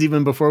just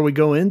even before we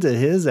go into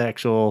his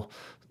actual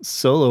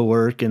solo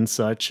work and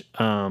such,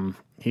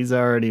 he's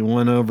already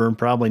won over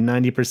probably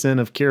 90%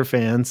 of Cure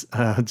fans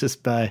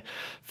just by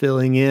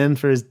filling in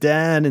for his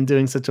dad and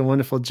doing such a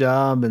wonderful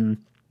job. And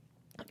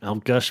I'll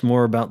gush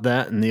more about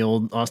that in the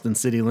old Austin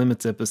City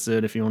Limits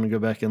episode if you want to go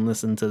back and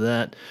listen to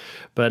that.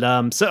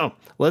 But so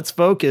let's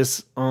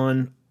focus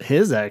on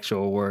his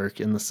actual work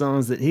and the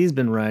songs that he's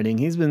been writing.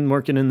 He's been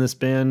working in this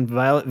band,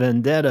 Violet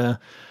Vendetta,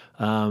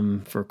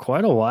 for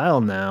quite a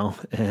while now.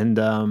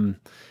 And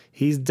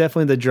he's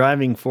definitely the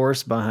driving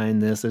force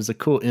behind this. There's a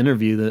cool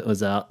interview that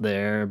was out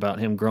there about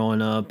him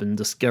growing up and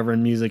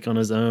discovering music on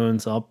his own.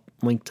 So I'll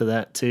link to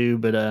that too,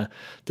 but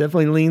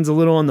definitely leans a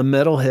little on the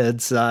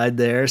metalhead side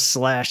there.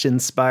 Slash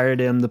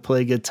inspired him to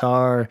play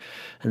guitar,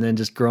 and then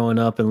just growing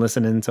up and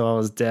listening to all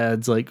his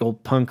dad's like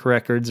old punk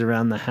records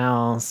around the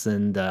house,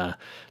 and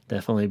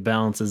definitely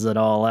balances it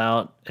all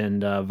out.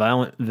 And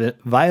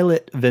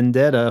Violet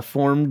Vendetta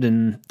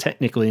formed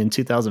technically in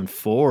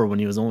 2004 when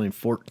he was only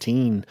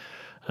 14.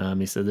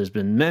 He said there's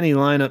been many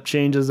lineup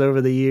changes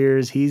over the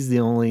years. He's the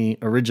only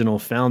original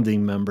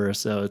founding member,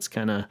 so it's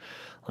kind of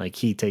like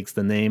he takes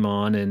the name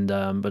on. And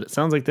but it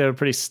sounds like they have a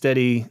pretty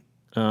steady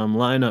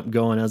lineup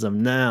going as of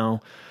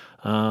now.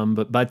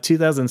 But by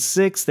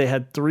 2006, they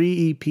had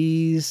 3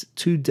 EPs,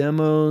 2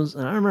 demos,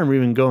 and I remember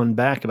even going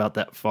back about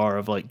that far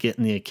of like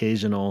getting the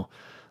occasional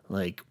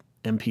like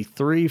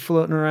MP3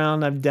 floating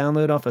around I've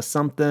downloaded off of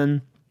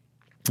something.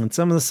 And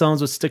some of the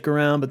songs would stick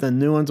around, but then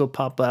new ones will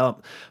pop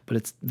out. But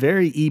it's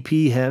very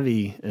EP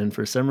heavy, and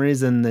for some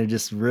reason they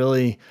just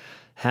really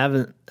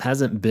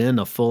hasn't been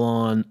a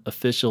full-on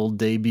official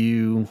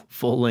debut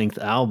full-length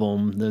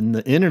album. Then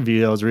the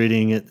interview I was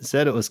reading, it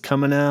said it was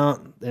coming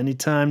out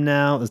anytime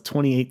now. It was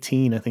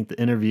 2018, I think,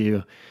 the interview.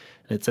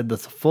 And it said the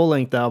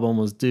full-length album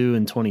was due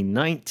in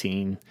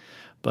 2019.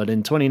 But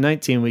in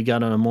 2019, we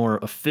got on a more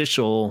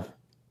official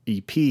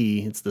EP.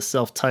 It's the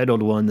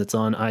self-titled one that's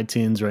on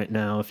iTunes right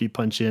now if you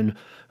punch in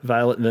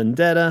Violet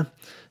Vendetta.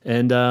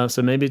 And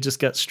so maybe it just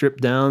got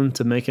stripped down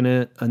to making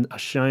it a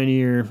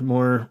shinier,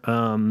 more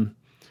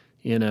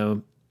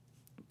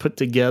put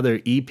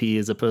together EP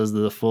as opposed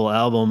to the full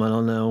album. I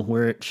don't know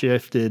where it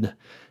shifted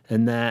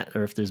in that,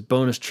 or if there's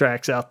bonus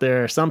tracks out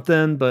there or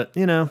something, but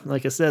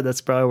like I said,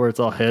 that's probably where it's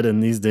all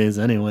heading these days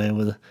anyway,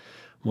 with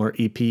more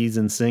EPs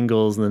and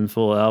singles than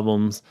full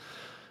albums.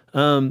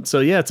 So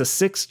yeah, it's a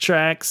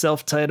 6-track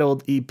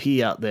self-titled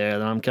EP out there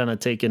that I'm kind of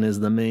taking as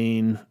the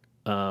main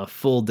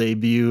full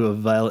debut of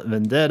Violet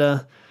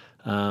Vendetta.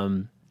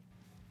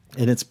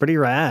 And it's pretty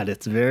rad.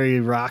 It's very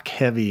rock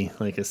heavy.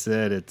 Like I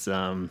said, it's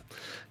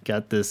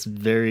got this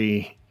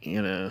very,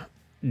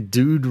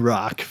 dude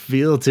rock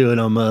feel to it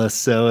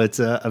almost. So it's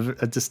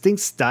a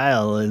distinct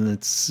style, and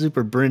it's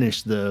super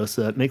British though.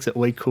 So it makes it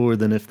way cooler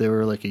than if they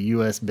were like a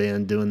US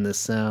band doing this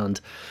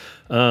sound.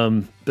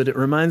 But it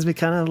reminds me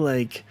kind of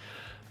like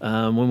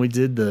when we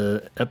did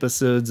the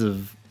episodes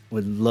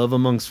with Love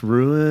Amongst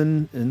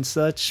Ruin and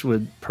such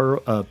with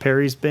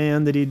Perry's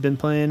band that he'd been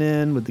playing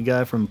in with the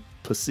guy from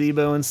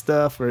Placebo and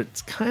stuff, where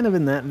it's kind of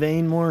in that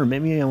vein more, or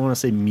maybe I want to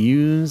say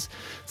Muse.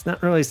 It's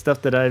not really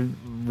stuff that I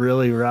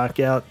really rock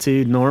out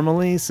to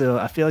normally, so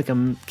I feel like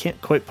can't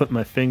quite put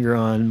my finger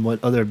on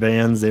what other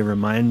bands they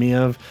remind me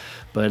of,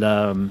 but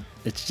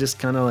it's just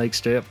kind of like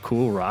straight up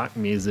cool rock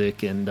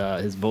music, and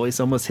his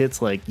voice almost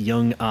hits like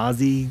young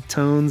Ozzy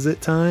tones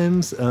at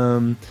times.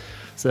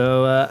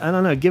 So I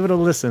don't know, give it a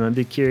listen. I'd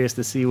be curious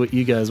to see what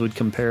you guys would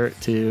compare it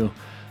to.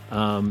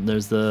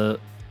 There's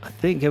I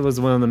think it was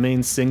one of the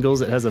main singles.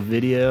 It has a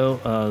video.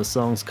 The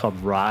song's called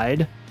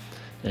Ride.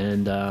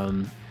 And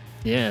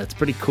yeah, it's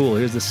pretty cool.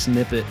 Here's a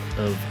snippet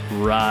of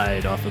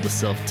Ride off of the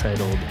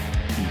self-titled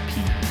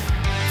EP.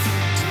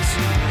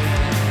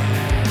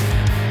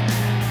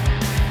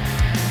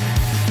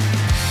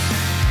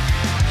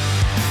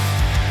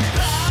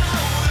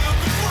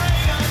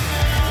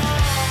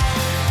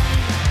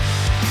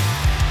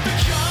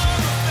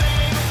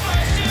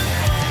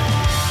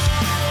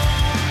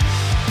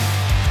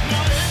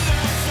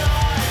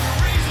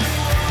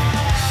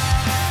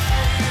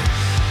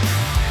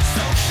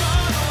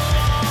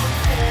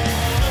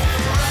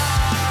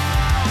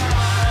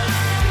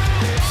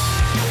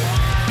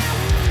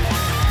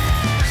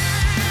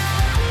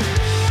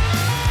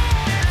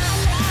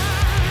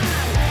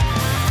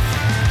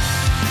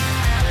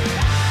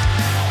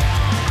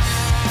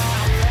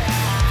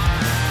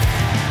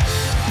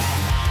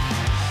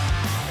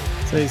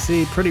 So you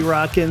see, pretty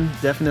rockin',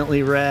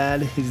 definitely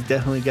rad. He's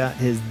definitely got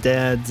his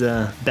dad's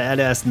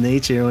badass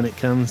nature when it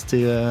comes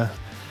to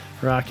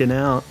rocking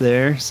out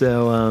there.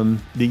 So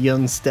the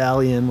young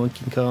stallion, one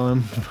can call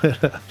him.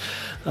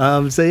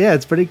 So yeah,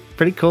 it's pretty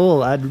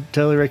cool. I'd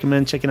totally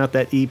recommend checking out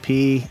that EP.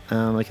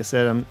 Like I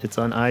said, it's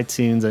on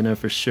iTunes, I know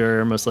for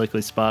sure, most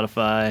likely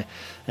Spotify.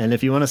 And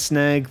if you want to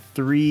snag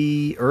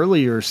 3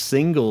 earlier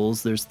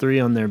singles, there's 3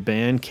 on their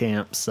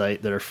Bandcamp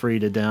site that are free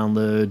to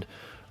download.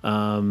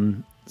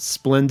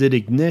 Splendid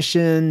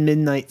Ignition,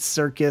 Midnight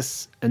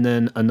Circus, and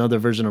then another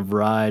version of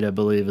Ride, I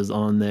believe, is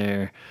on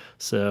there.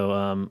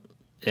 So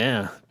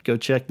yeah, go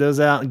check those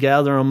out,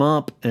 gather them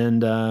up,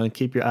 and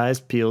keep your eyes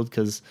peeled,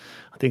 because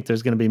I think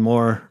there's going to be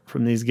more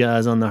from these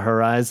guys on the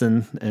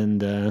horizon,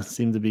 and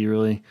seem to be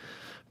really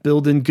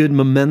building good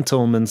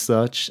momentum and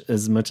such,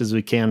 as much as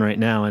we can right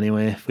now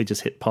anyway. If we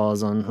just hit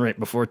pause on right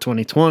before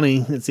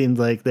 2020, it seemed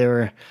like they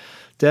were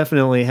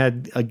definitely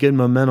had a good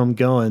momentum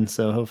going,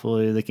 so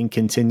hopefully they can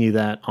continue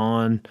that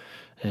on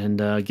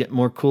and get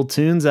more cool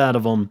tunes out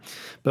of them.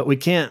 But we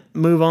can't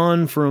move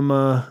on from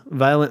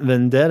Violent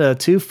Vendetta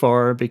too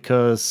far,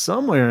 because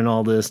somewhere in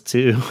all this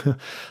too,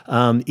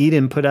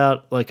 Eden put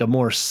out like a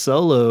more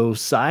solo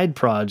side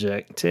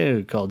project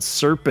too, called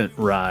Serpent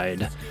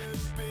Ride.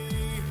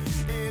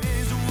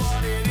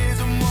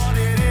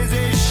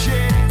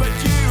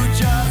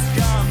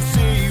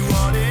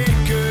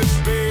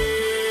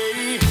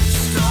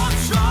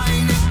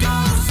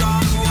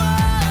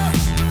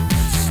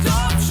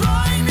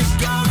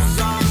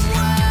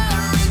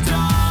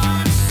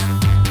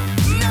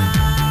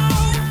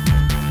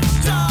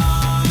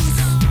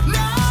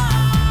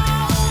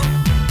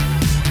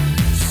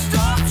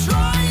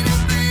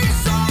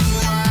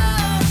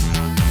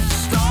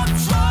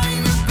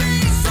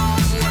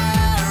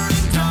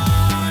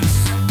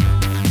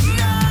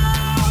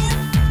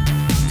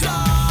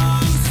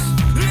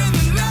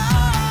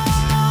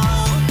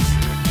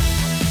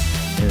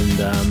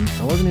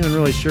 I wasn't even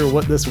really sure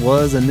what this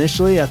was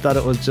initially. I thought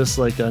it was just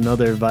like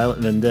another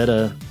Violent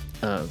Vendetta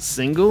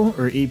single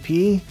or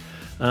EP.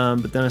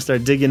 But then I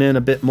started digging in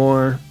a bit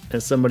more,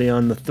 as somebody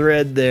on the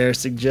thread there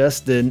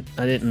suggested.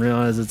 I didn't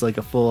realize it's like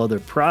a full other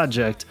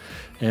project.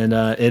 And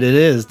it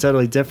is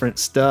totally different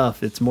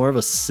stuff. It's more of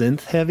a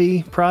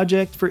synth-heavy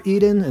project for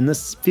Eden, and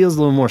this feels a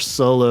little more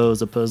solo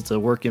as opposed to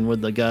working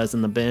with the guys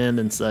in the band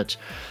and such.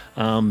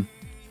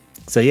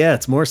 So yeah,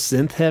 it's more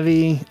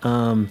synth-heavy.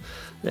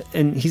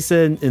 And he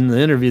said in the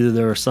interview that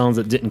there were songs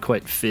that didn't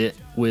quite fit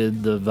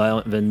with the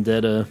Violent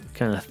Vendetta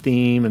kind of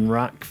theme and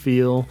rock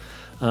feel,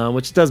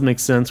 which does make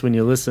sense when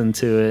you listen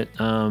to it.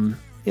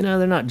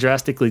 They're not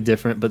drastically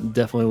different, but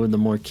definitely with the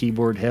more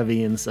keyboard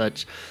heavy and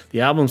such.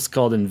 The album's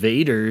called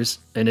Invaders,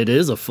 and it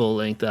is a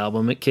full-length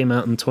album. It came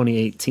out in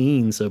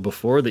 2018, so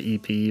before the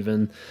EP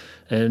even.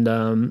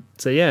 And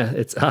so yeah,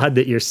 it's odd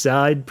that your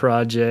side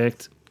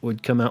project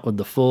would come out with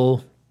the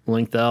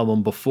full-length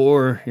album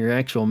before your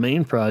actual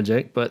main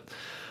project, but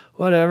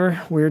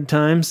whatever, weird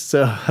times.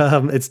 So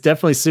it's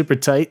definitely super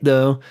tight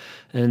though,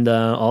 and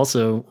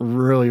also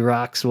really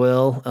rocks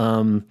well.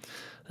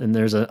 And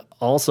there's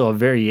also a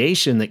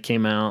variation that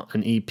came out,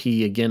 an EP,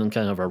 again,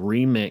 kind of a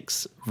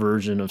remix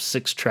version of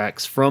 6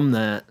 tracks from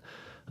that,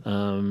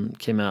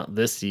 came out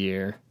this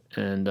year.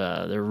 And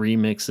the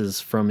remix is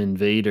from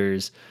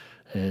Invaders.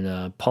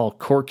 And Paul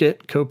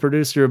Corkett,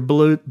 co-producer of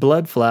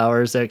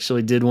Bloodflowers,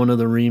 actually did one of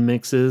the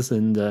remixes.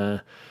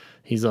 And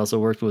he's also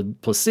worked with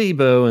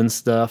Placebo and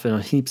stuff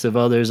and heaps of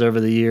others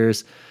over the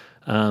years.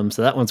 So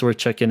that one's worth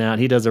checking out.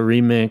 He does a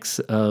remix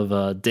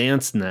of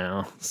Dance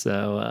Now.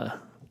 So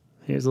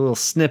here's a little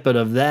snippet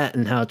of that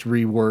and how it's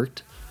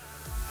reworked.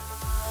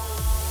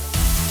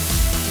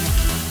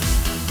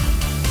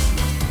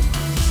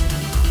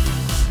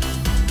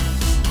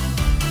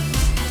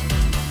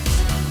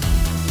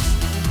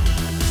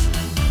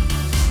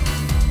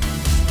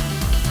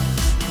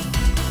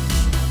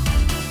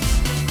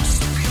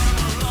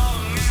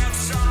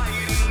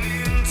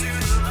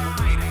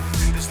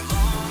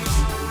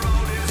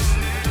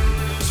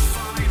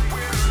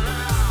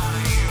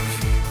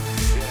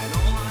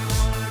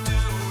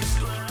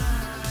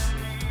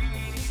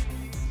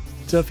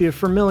 So if you're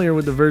familiar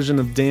with the version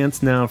of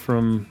Dance Now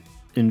from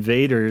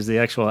Invaders, the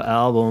actual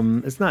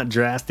album, it's not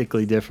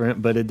drastically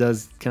different, but it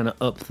does kind of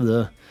up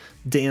the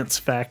dance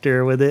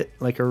factor with it,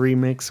 like a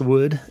remix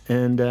would.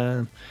 And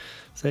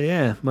so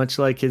yeah, much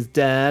like his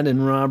dad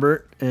and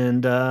Robert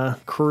and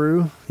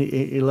crew,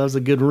 he loves a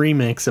good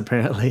remix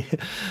apparently.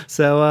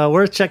 So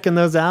worth checking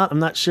those out. I'm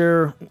not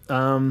sure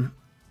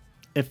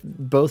if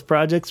both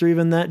projects are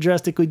even that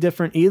drastically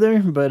different either,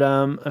 but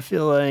I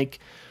feel like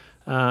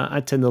I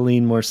tend to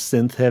lean more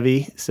synth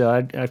heavy, so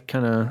I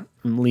kind of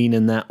lean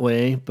in that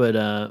way. But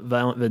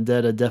Violent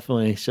Vendetta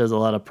definitely shows a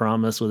lot of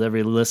promise. With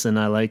every listen,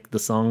 I like the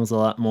songs a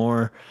lot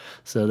more,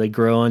 so they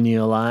grow on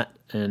you a lot.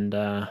 And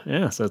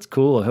yeah, so it's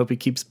cool. I hope he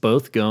keeps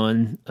both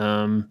going.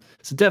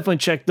 So definitely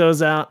check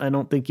those out. I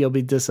don't think you'll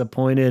be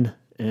disappointed,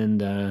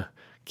 and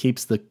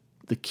keeps the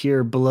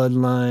Cure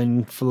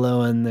bloodline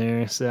flowing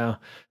there. So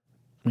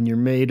when you're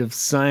made of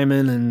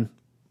Simon and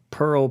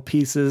Pearl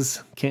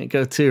pieces, can't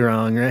go too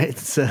wrong, right?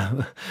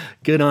 So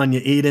good on you,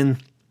 Eden.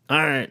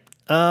 All right.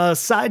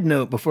 Side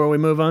note before we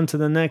move on to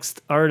the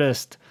next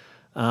artist.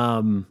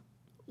 One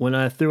when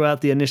I threw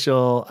out the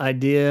initial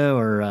idea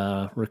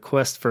or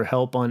request for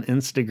help on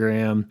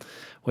Instagram,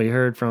 we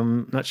heard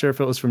from, not sure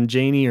if it was from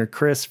Janie or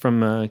Chris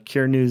from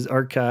Cure News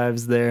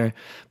Archives there,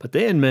 but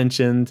they had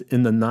mentioned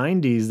in the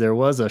 90s there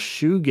was a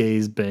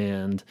shoegaze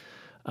band.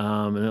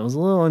 And it was a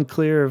little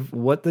unclear of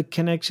what the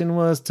connection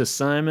was to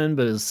Simon,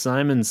 but it was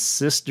Simon's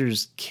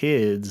sister's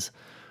kids,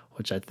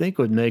 which I think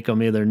would make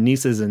them either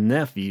nieces and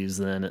nephews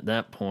then at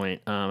that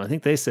point. I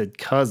think they said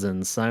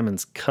cousins,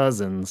 Simon's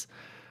cousins.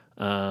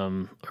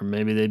 Or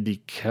maybe they'd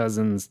be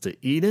cousins to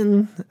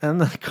Eden. I'm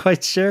not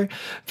quite sure.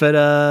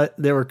 But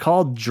they were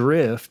called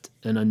Drift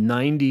and a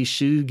 90s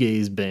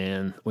shoegaze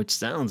band, which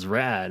sounds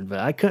rad, but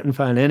I couldn't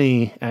find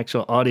any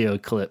actual audio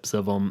clips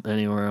of them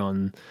anywhere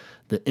on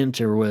the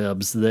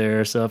interwebs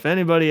there. So if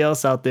anybody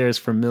else out there is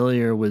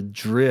familiar with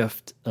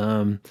Drift,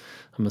 I'm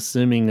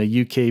assuming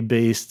a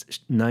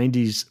UK-based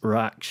 90s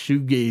rock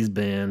shoegaze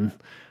band,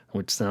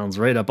 which sounds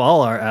right up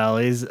all our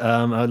alleys.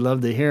 I'd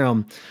love to hear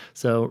them.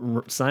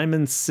 So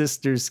Simon's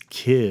sister's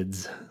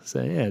kids.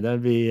 So yeah,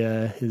 that'd be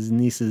his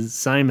nieces,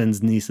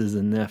 Simon's nieces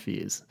and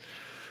nephews.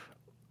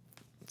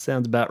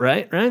 Sounds about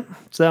right?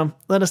 So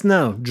let us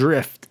know,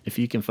 Drift, if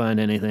you can find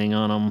anything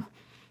on them.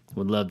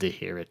 Would love to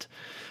hear it.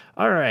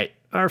 All right,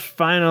 our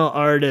final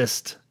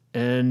artist.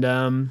 And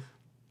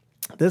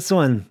this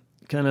one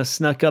kind of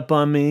snuck up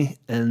on me.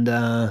 And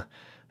I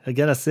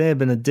gotta say, I've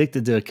been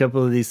addicted to a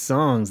couple of these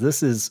songs.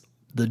 This is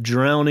The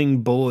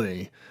Drowning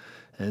Boy.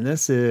 And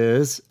this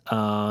is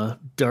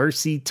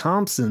Darcie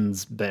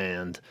Thompson's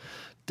band.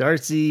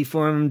 Darcie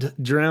formed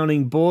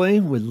Drowning Boy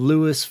with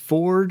Lewis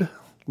Ford,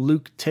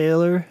 Luke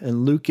Taylor,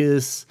 and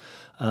Lucas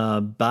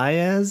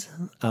Baez.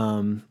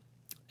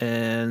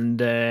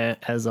 And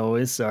as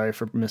always, sorry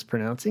for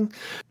mispronouncing.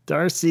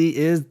 Darcie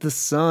is the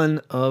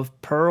son of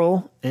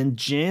Pearl and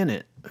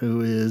Janet, who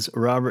is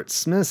Robert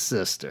Smith's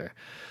sister.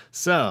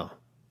 So,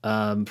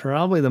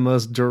 probably the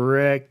most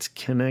direct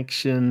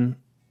connection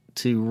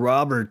to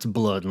Robert's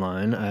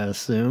bloodline, I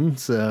assume.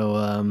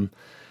 So,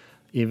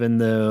 even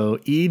though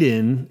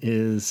Eden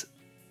is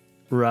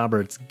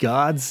Robert's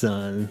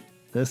godson,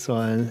 this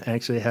one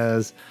actually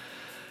has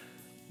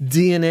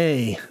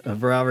DNA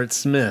of Robert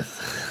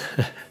Smith.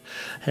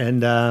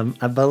 And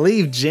I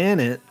believe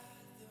Janet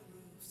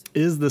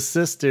is the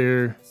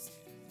sister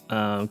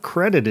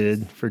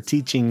credited for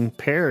teaching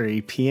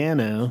Perry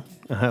piano,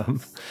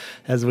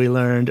 as we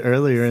learned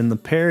earlier in the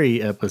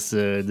Perry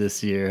episode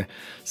this year.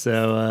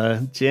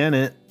 So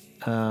Janet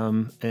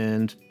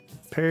and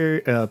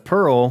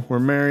Pearl were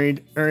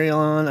married early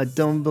on. I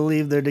don't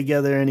believe they're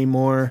together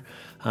anymore.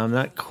 I'm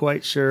not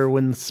quite sure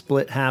when the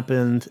split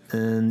happened,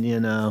 and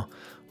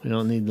we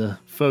don't need to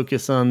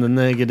focus on the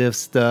negative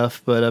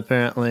stuff, but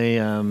apparently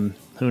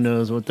who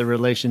knows what the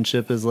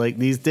relationship is like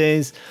these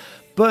days.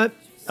 But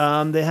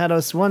they had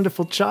this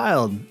wonderful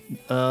child,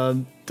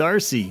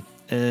 Darcie,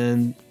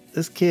 and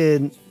this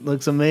kid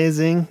looks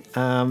amazing.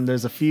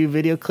 There's a few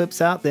video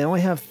clips out. They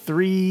only have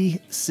 3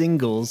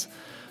 singles.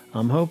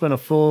 I'm hoping a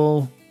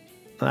full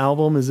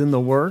album is in the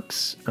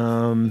works,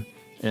 or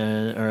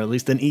at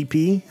least an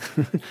EP.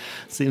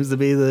 Seems to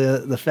be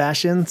the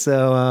fashion.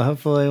 So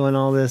hopefully when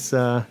all this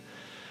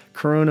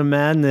Corona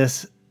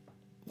madness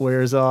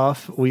wears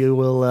off, we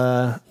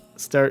will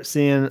start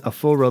seeing a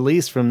full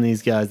release from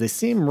these guys. They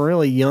seem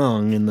really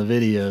young in the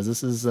videos.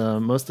 This is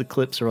most of the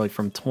clips are like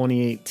from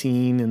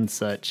 2018 and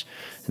such,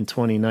 and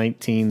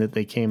 2019 that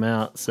they came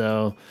out.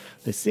 So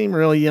they seem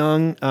really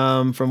young.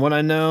 From what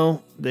I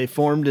know, they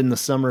formed in the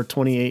summer of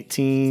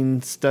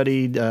 2018,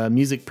 studied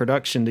music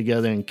production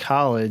together in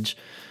college,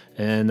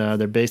 and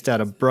they're based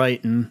out of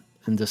Brighton,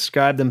 and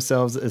describe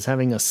themselves as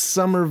having a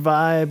summer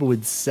vibe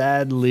with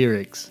sad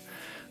lyrics.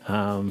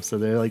 So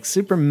they're like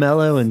super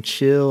mellow and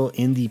chill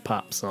indie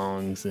pop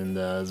songs, and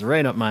it's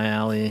right up my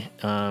alley.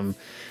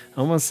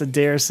 Almost, I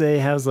dare say,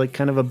 has like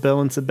kind of a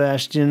Bell and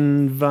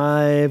Sebastian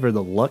vibe, or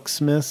the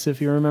Lucksmiths,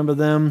 if you remember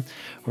them,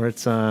 where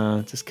it's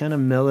just kind of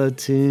mellow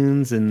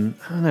tunes, and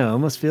I don't know, I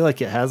almost feel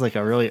like it has like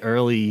a really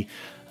early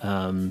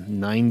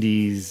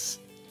 90s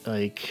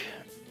like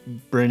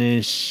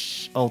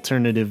British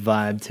alternative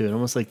vibe to it,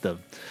 almost like the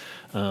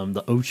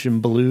Ocean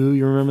Blue,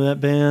 you remember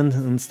that band,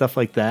 and stuff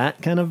like that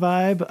kind of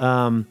vibe.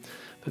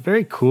 But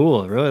very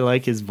cool. I really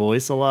like his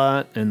voice a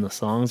lot, and the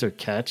songs are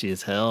catchy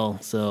as hell.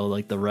 So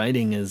like the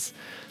writing is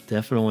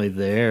definitely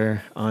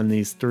there on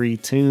these 3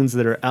 tunes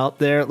that are out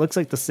there. It looks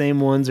like the same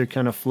ones are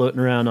kind of floating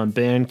around on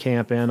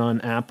Bandcamp and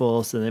on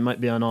Apple, so they might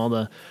be on all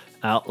the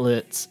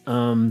outlets.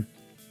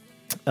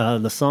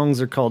 The songs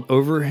are called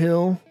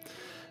Overhill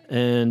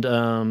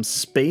and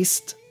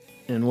Spaced,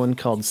 and one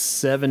called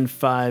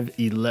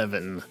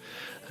 7511.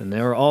 And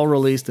they were all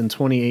released in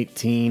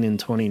 2018 and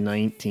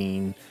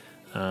 2019.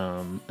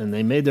 And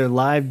they made their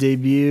live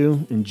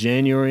debut in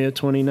January of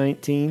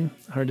 2019.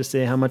 Hard to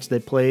say how much they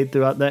played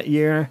throughout that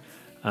year.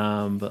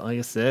 But like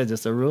I said,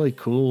 just a really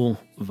cool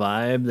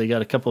vibe. They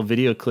got a couple of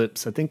video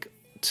clips. I think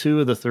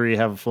 2 of the 3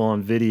 have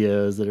full-on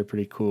videos that are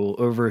pretty cool.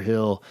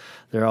 Overhill,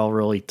 they're all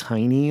really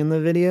tiny in the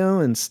video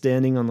and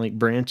standing on like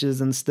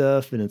branches and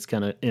stuff, and it's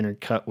kind of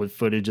intercut with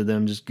footage of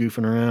them just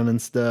goofing around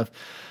and stuff.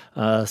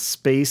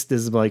 Spaced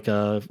is like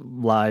a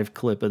live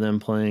clip of them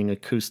playing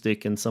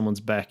acoustic in someone's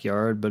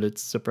backyard, but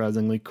it's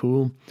surprisingly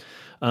cool.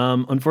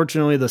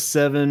 Unfortunately, the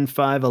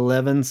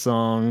 7-5-11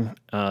 song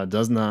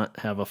does not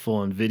have a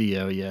full-on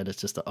video yet. It's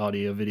just an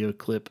audio video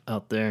clip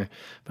out there.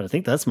 But I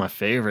think that's my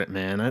favorite,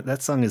 man.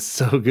 That song is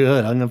so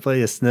good. I'm going to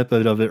play a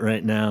snippet of it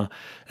right now.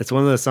 It's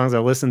one of those songs I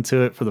listened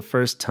to it for the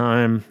first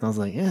time. I was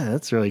like, yeah,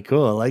 that's really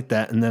cool. I like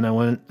that. And then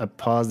I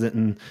paused it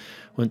and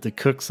went to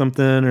cook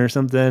something,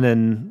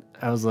 and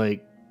I was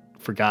like,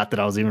 forgot that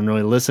I was even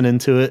really listening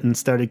to it and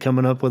started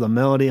coming up with a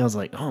melody. I was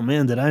like, oh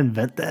man, did I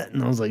invent that?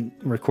 And I was like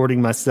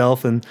recording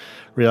myself and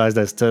realized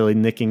I was totally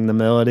nicking the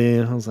melody.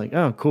 And I was like,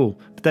 oh, cool.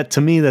 But that, to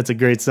me, that's a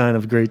great sign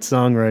of great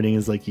songwriting,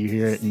 is like you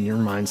hear it and your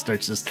mind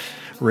starts just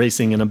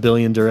racing in a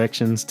billion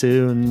directions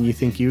too. And you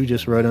think you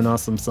just wrote an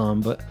awesome song,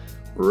 but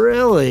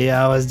really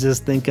I was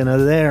just thinking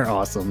of their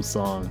awesome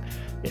song.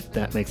 If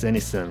that makes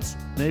any sense.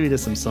 Maybe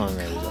there's some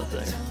songwriters out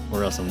there,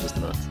 or else I'm just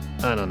nuts.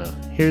 I don't know.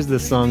 Here's the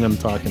song I'm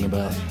talking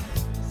about.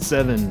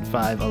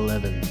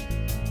 7-5-11.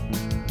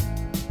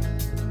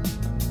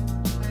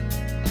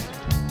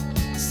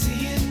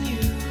 Seeing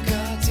you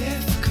got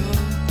difficult,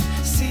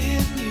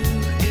 seeing you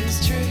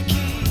is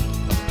tricky.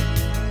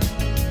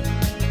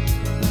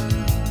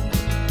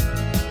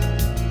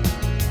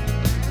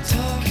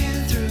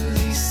 Talking through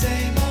these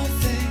same old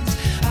things,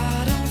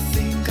 I don't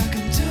think I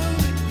can do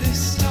it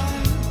this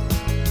time.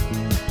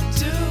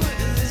 Do it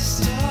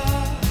this time.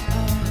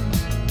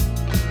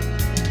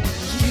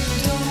 You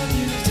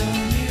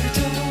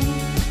don't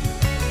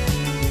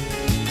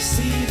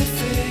see the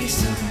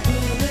face I'm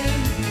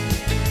pulling.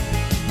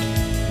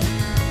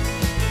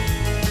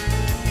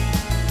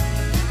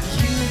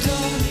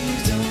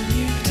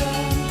 You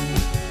don't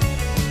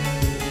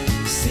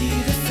see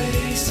the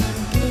face I'm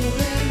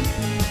pulling.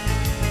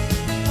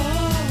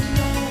 Oh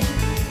no,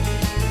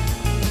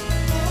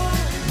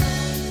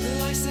 the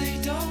lights they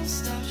don't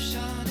stop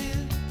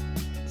shining.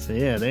 So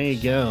yeah, there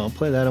you go. I'll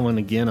play that one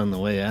again on the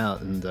way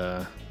out and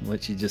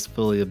let you just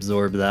fully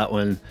absorb that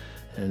one.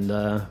 And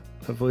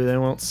hopefully they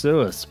won't sue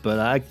us, but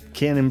I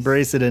can't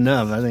embrace it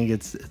enough. I think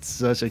it's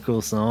such a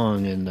cool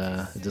song, and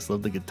I just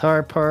love the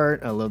guitar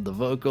part. I love the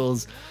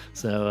vocals.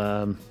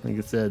 So like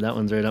I said, that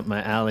one's right up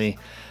my alley.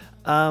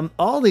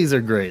 All these are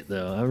great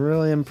though. I'm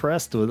really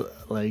impressed with,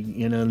 like,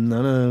 you know,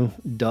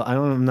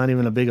 I'm not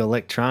even a big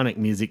electronic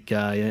music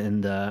guy,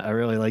 and I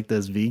really like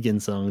those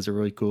Vegyn songs. They're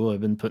really cool.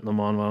 I've been putting them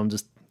on while I'm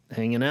just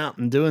hanging out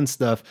and doing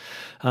stuff.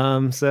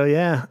 So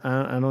yeah,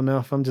 I don't know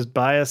if I'm just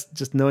biased,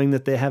 just knowing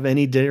that they have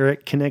any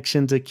direct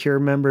connection to Cure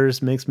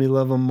members makes me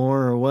love them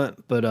more or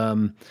what, but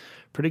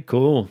pretty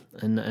cool.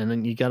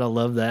 And you gotta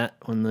love that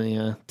when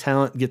the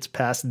talent gets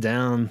passed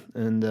down.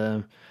 And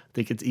I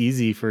think it's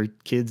easy for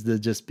kids to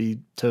just be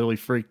totally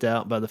freaked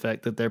out by the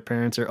fact that their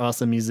parents are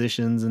awesome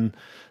musicians and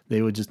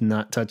they would just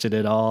not touch it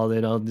at all.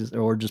 They'd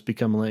all just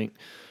become like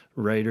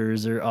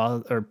writers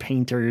or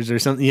painters or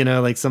something, you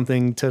know, like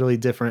something totally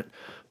different.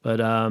 But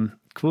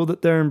cool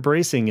that they're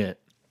embracing it.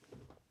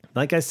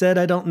 Like I said,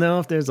 I don't know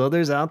if there's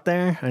others out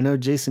there. I know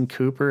Jason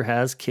Cooper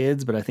has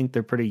kids, but I think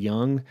they're pretty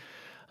young.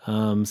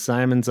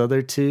 Simon's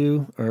other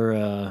two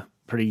are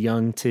pretty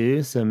young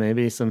too, so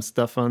maybe some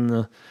stuff on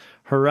the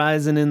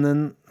horizon in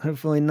the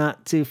hopefully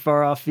not too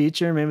far off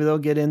future. Maybe they'll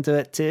get into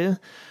it too.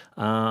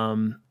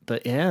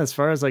 But yeah, as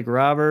far as like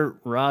Robert,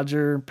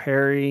 Roger,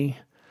 Perry,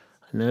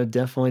 I know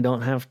definitely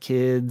don't have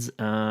kids.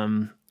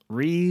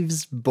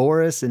 Reeves,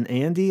 Boris, and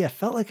Andy. I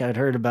felt like I'd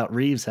heard about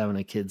Reeves having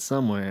a kid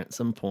somewhere at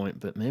some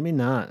point, but maybe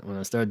not when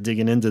I started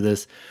digging into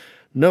this.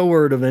 No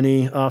word of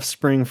any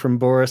offspring from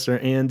Boris or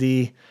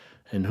Andy,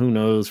 and who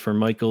knows for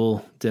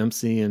Michael,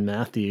 Dempsey, and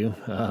Matthew.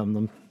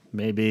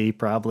 Maybe,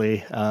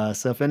 probably.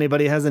 So if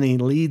anybody has any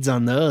leads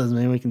on those,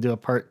 maybe we can do a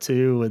part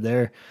 2 with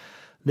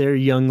their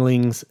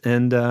younglings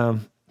and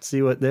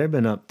see what they've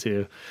been up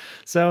to.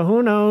 So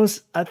who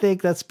knows? I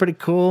think that's pretty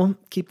cool.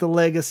 Keep the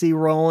legacy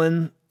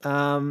rolling.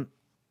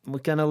 We'll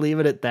kind of leave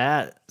it at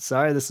that.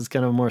 Sorry, this is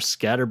kind of a more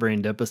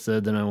scatterbrained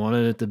episode than I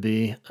wanted it to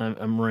be.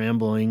 I'm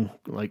rambling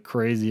like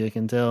crazy, I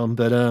can tell.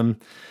 But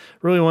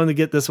really wanted to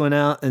get this one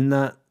out and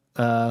not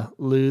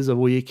lose a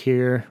week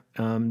here,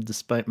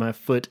 despite my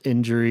foot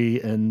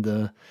injury and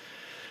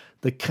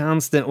the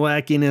constant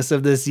wackiness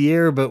of this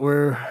year. But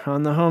we're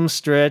on the home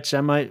stretch.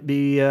 I might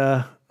be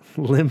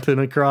limping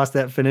across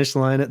that finish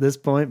line at this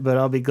point, but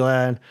I'll be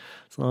glad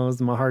as long as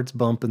my heart's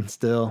bumping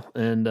still.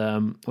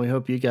 And we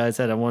hope you guys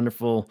had a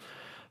wonderful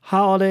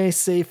holiday,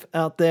 safe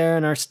out there,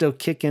 and are still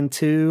kicking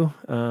too.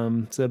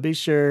 So be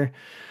sure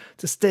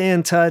to stay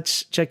in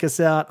touch. Check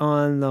us out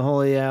on the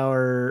Holy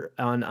Hour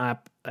on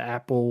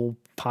Apple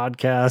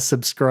Podcasts.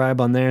 Subscribe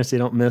on there so you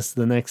don't miss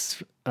the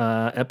next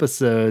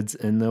episodes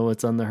and know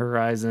what's on the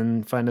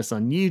horizon. Find us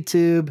on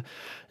YouTube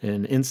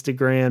and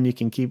Instagram. You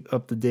can keep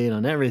up to date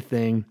on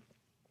everything.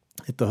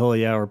 Hit the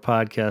Holy Hour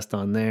podcast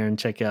on there and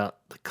check out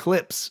the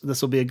clips.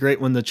 This will be a great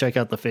one to check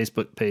out the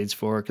Facebook page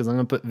for, because I'm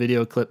going to put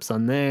video clips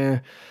on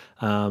there.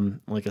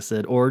 Like I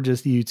said, or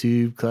just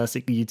YouTube,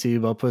 classic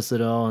YouTube. I'll post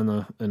it all in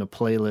a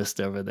playlist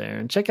over there.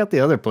 And check out the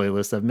other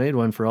playlist. I've made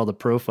one for all the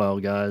profile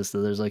guys.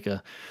 So there's like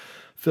a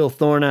Phil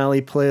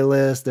Thornalley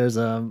playlist. There's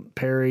a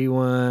Perry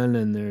one,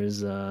 and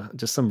there's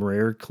just some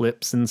rare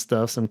clips and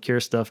stuff, some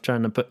Cure stuff,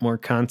 trying to put more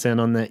content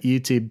on that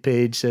YouTube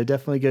page. So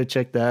definitely go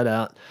check that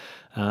out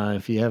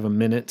if you have a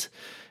minute.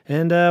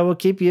 And we'll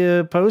keep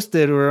you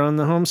posted. We're on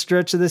the home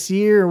stretch of this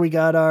year. We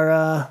got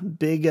our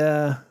big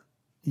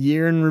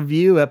year in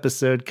review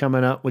episode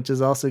coming up, which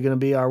is also going to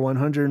be our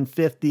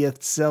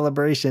 150th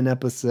celebration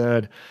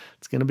episode.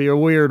 It's going to be a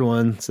weird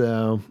one,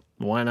 so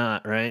why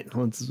not, right?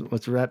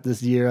 Let's wrap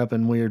this year up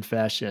in weird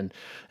fashion.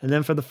 And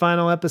then for the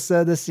final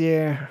episode this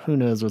year, who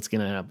knows what's going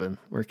to happen?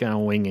 We're kind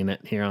of winging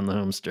it here on the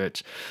home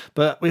stretch.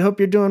 But we hope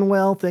you're doing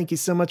well. Thank you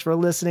so much for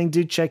listening.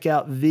 Do check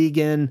out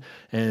Vegyn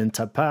and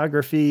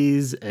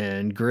Topographies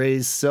and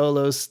Gray's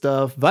solo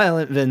stuff,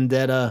 Violent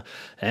Vendetta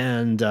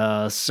and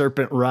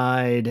Serpent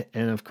Ride,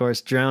 and of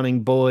course Drowning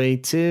Boy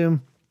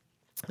too.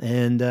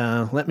 And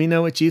let me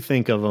know what you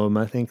think of them.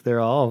 I think they're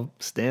all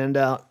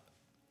standout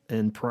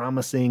and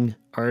promising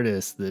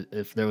artists that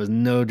if there was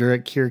no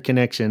direct Cure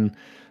connection,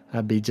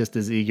 I'd be just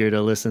as eager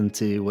to listen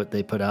to what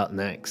they put out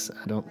next.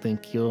 I don't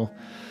think you'll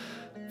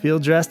feel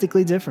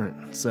drastically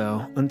different.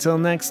 So until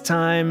next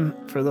time,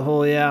 for the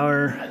Holy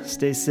Hour,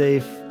 stay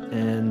safe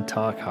and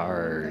talk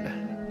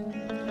hard.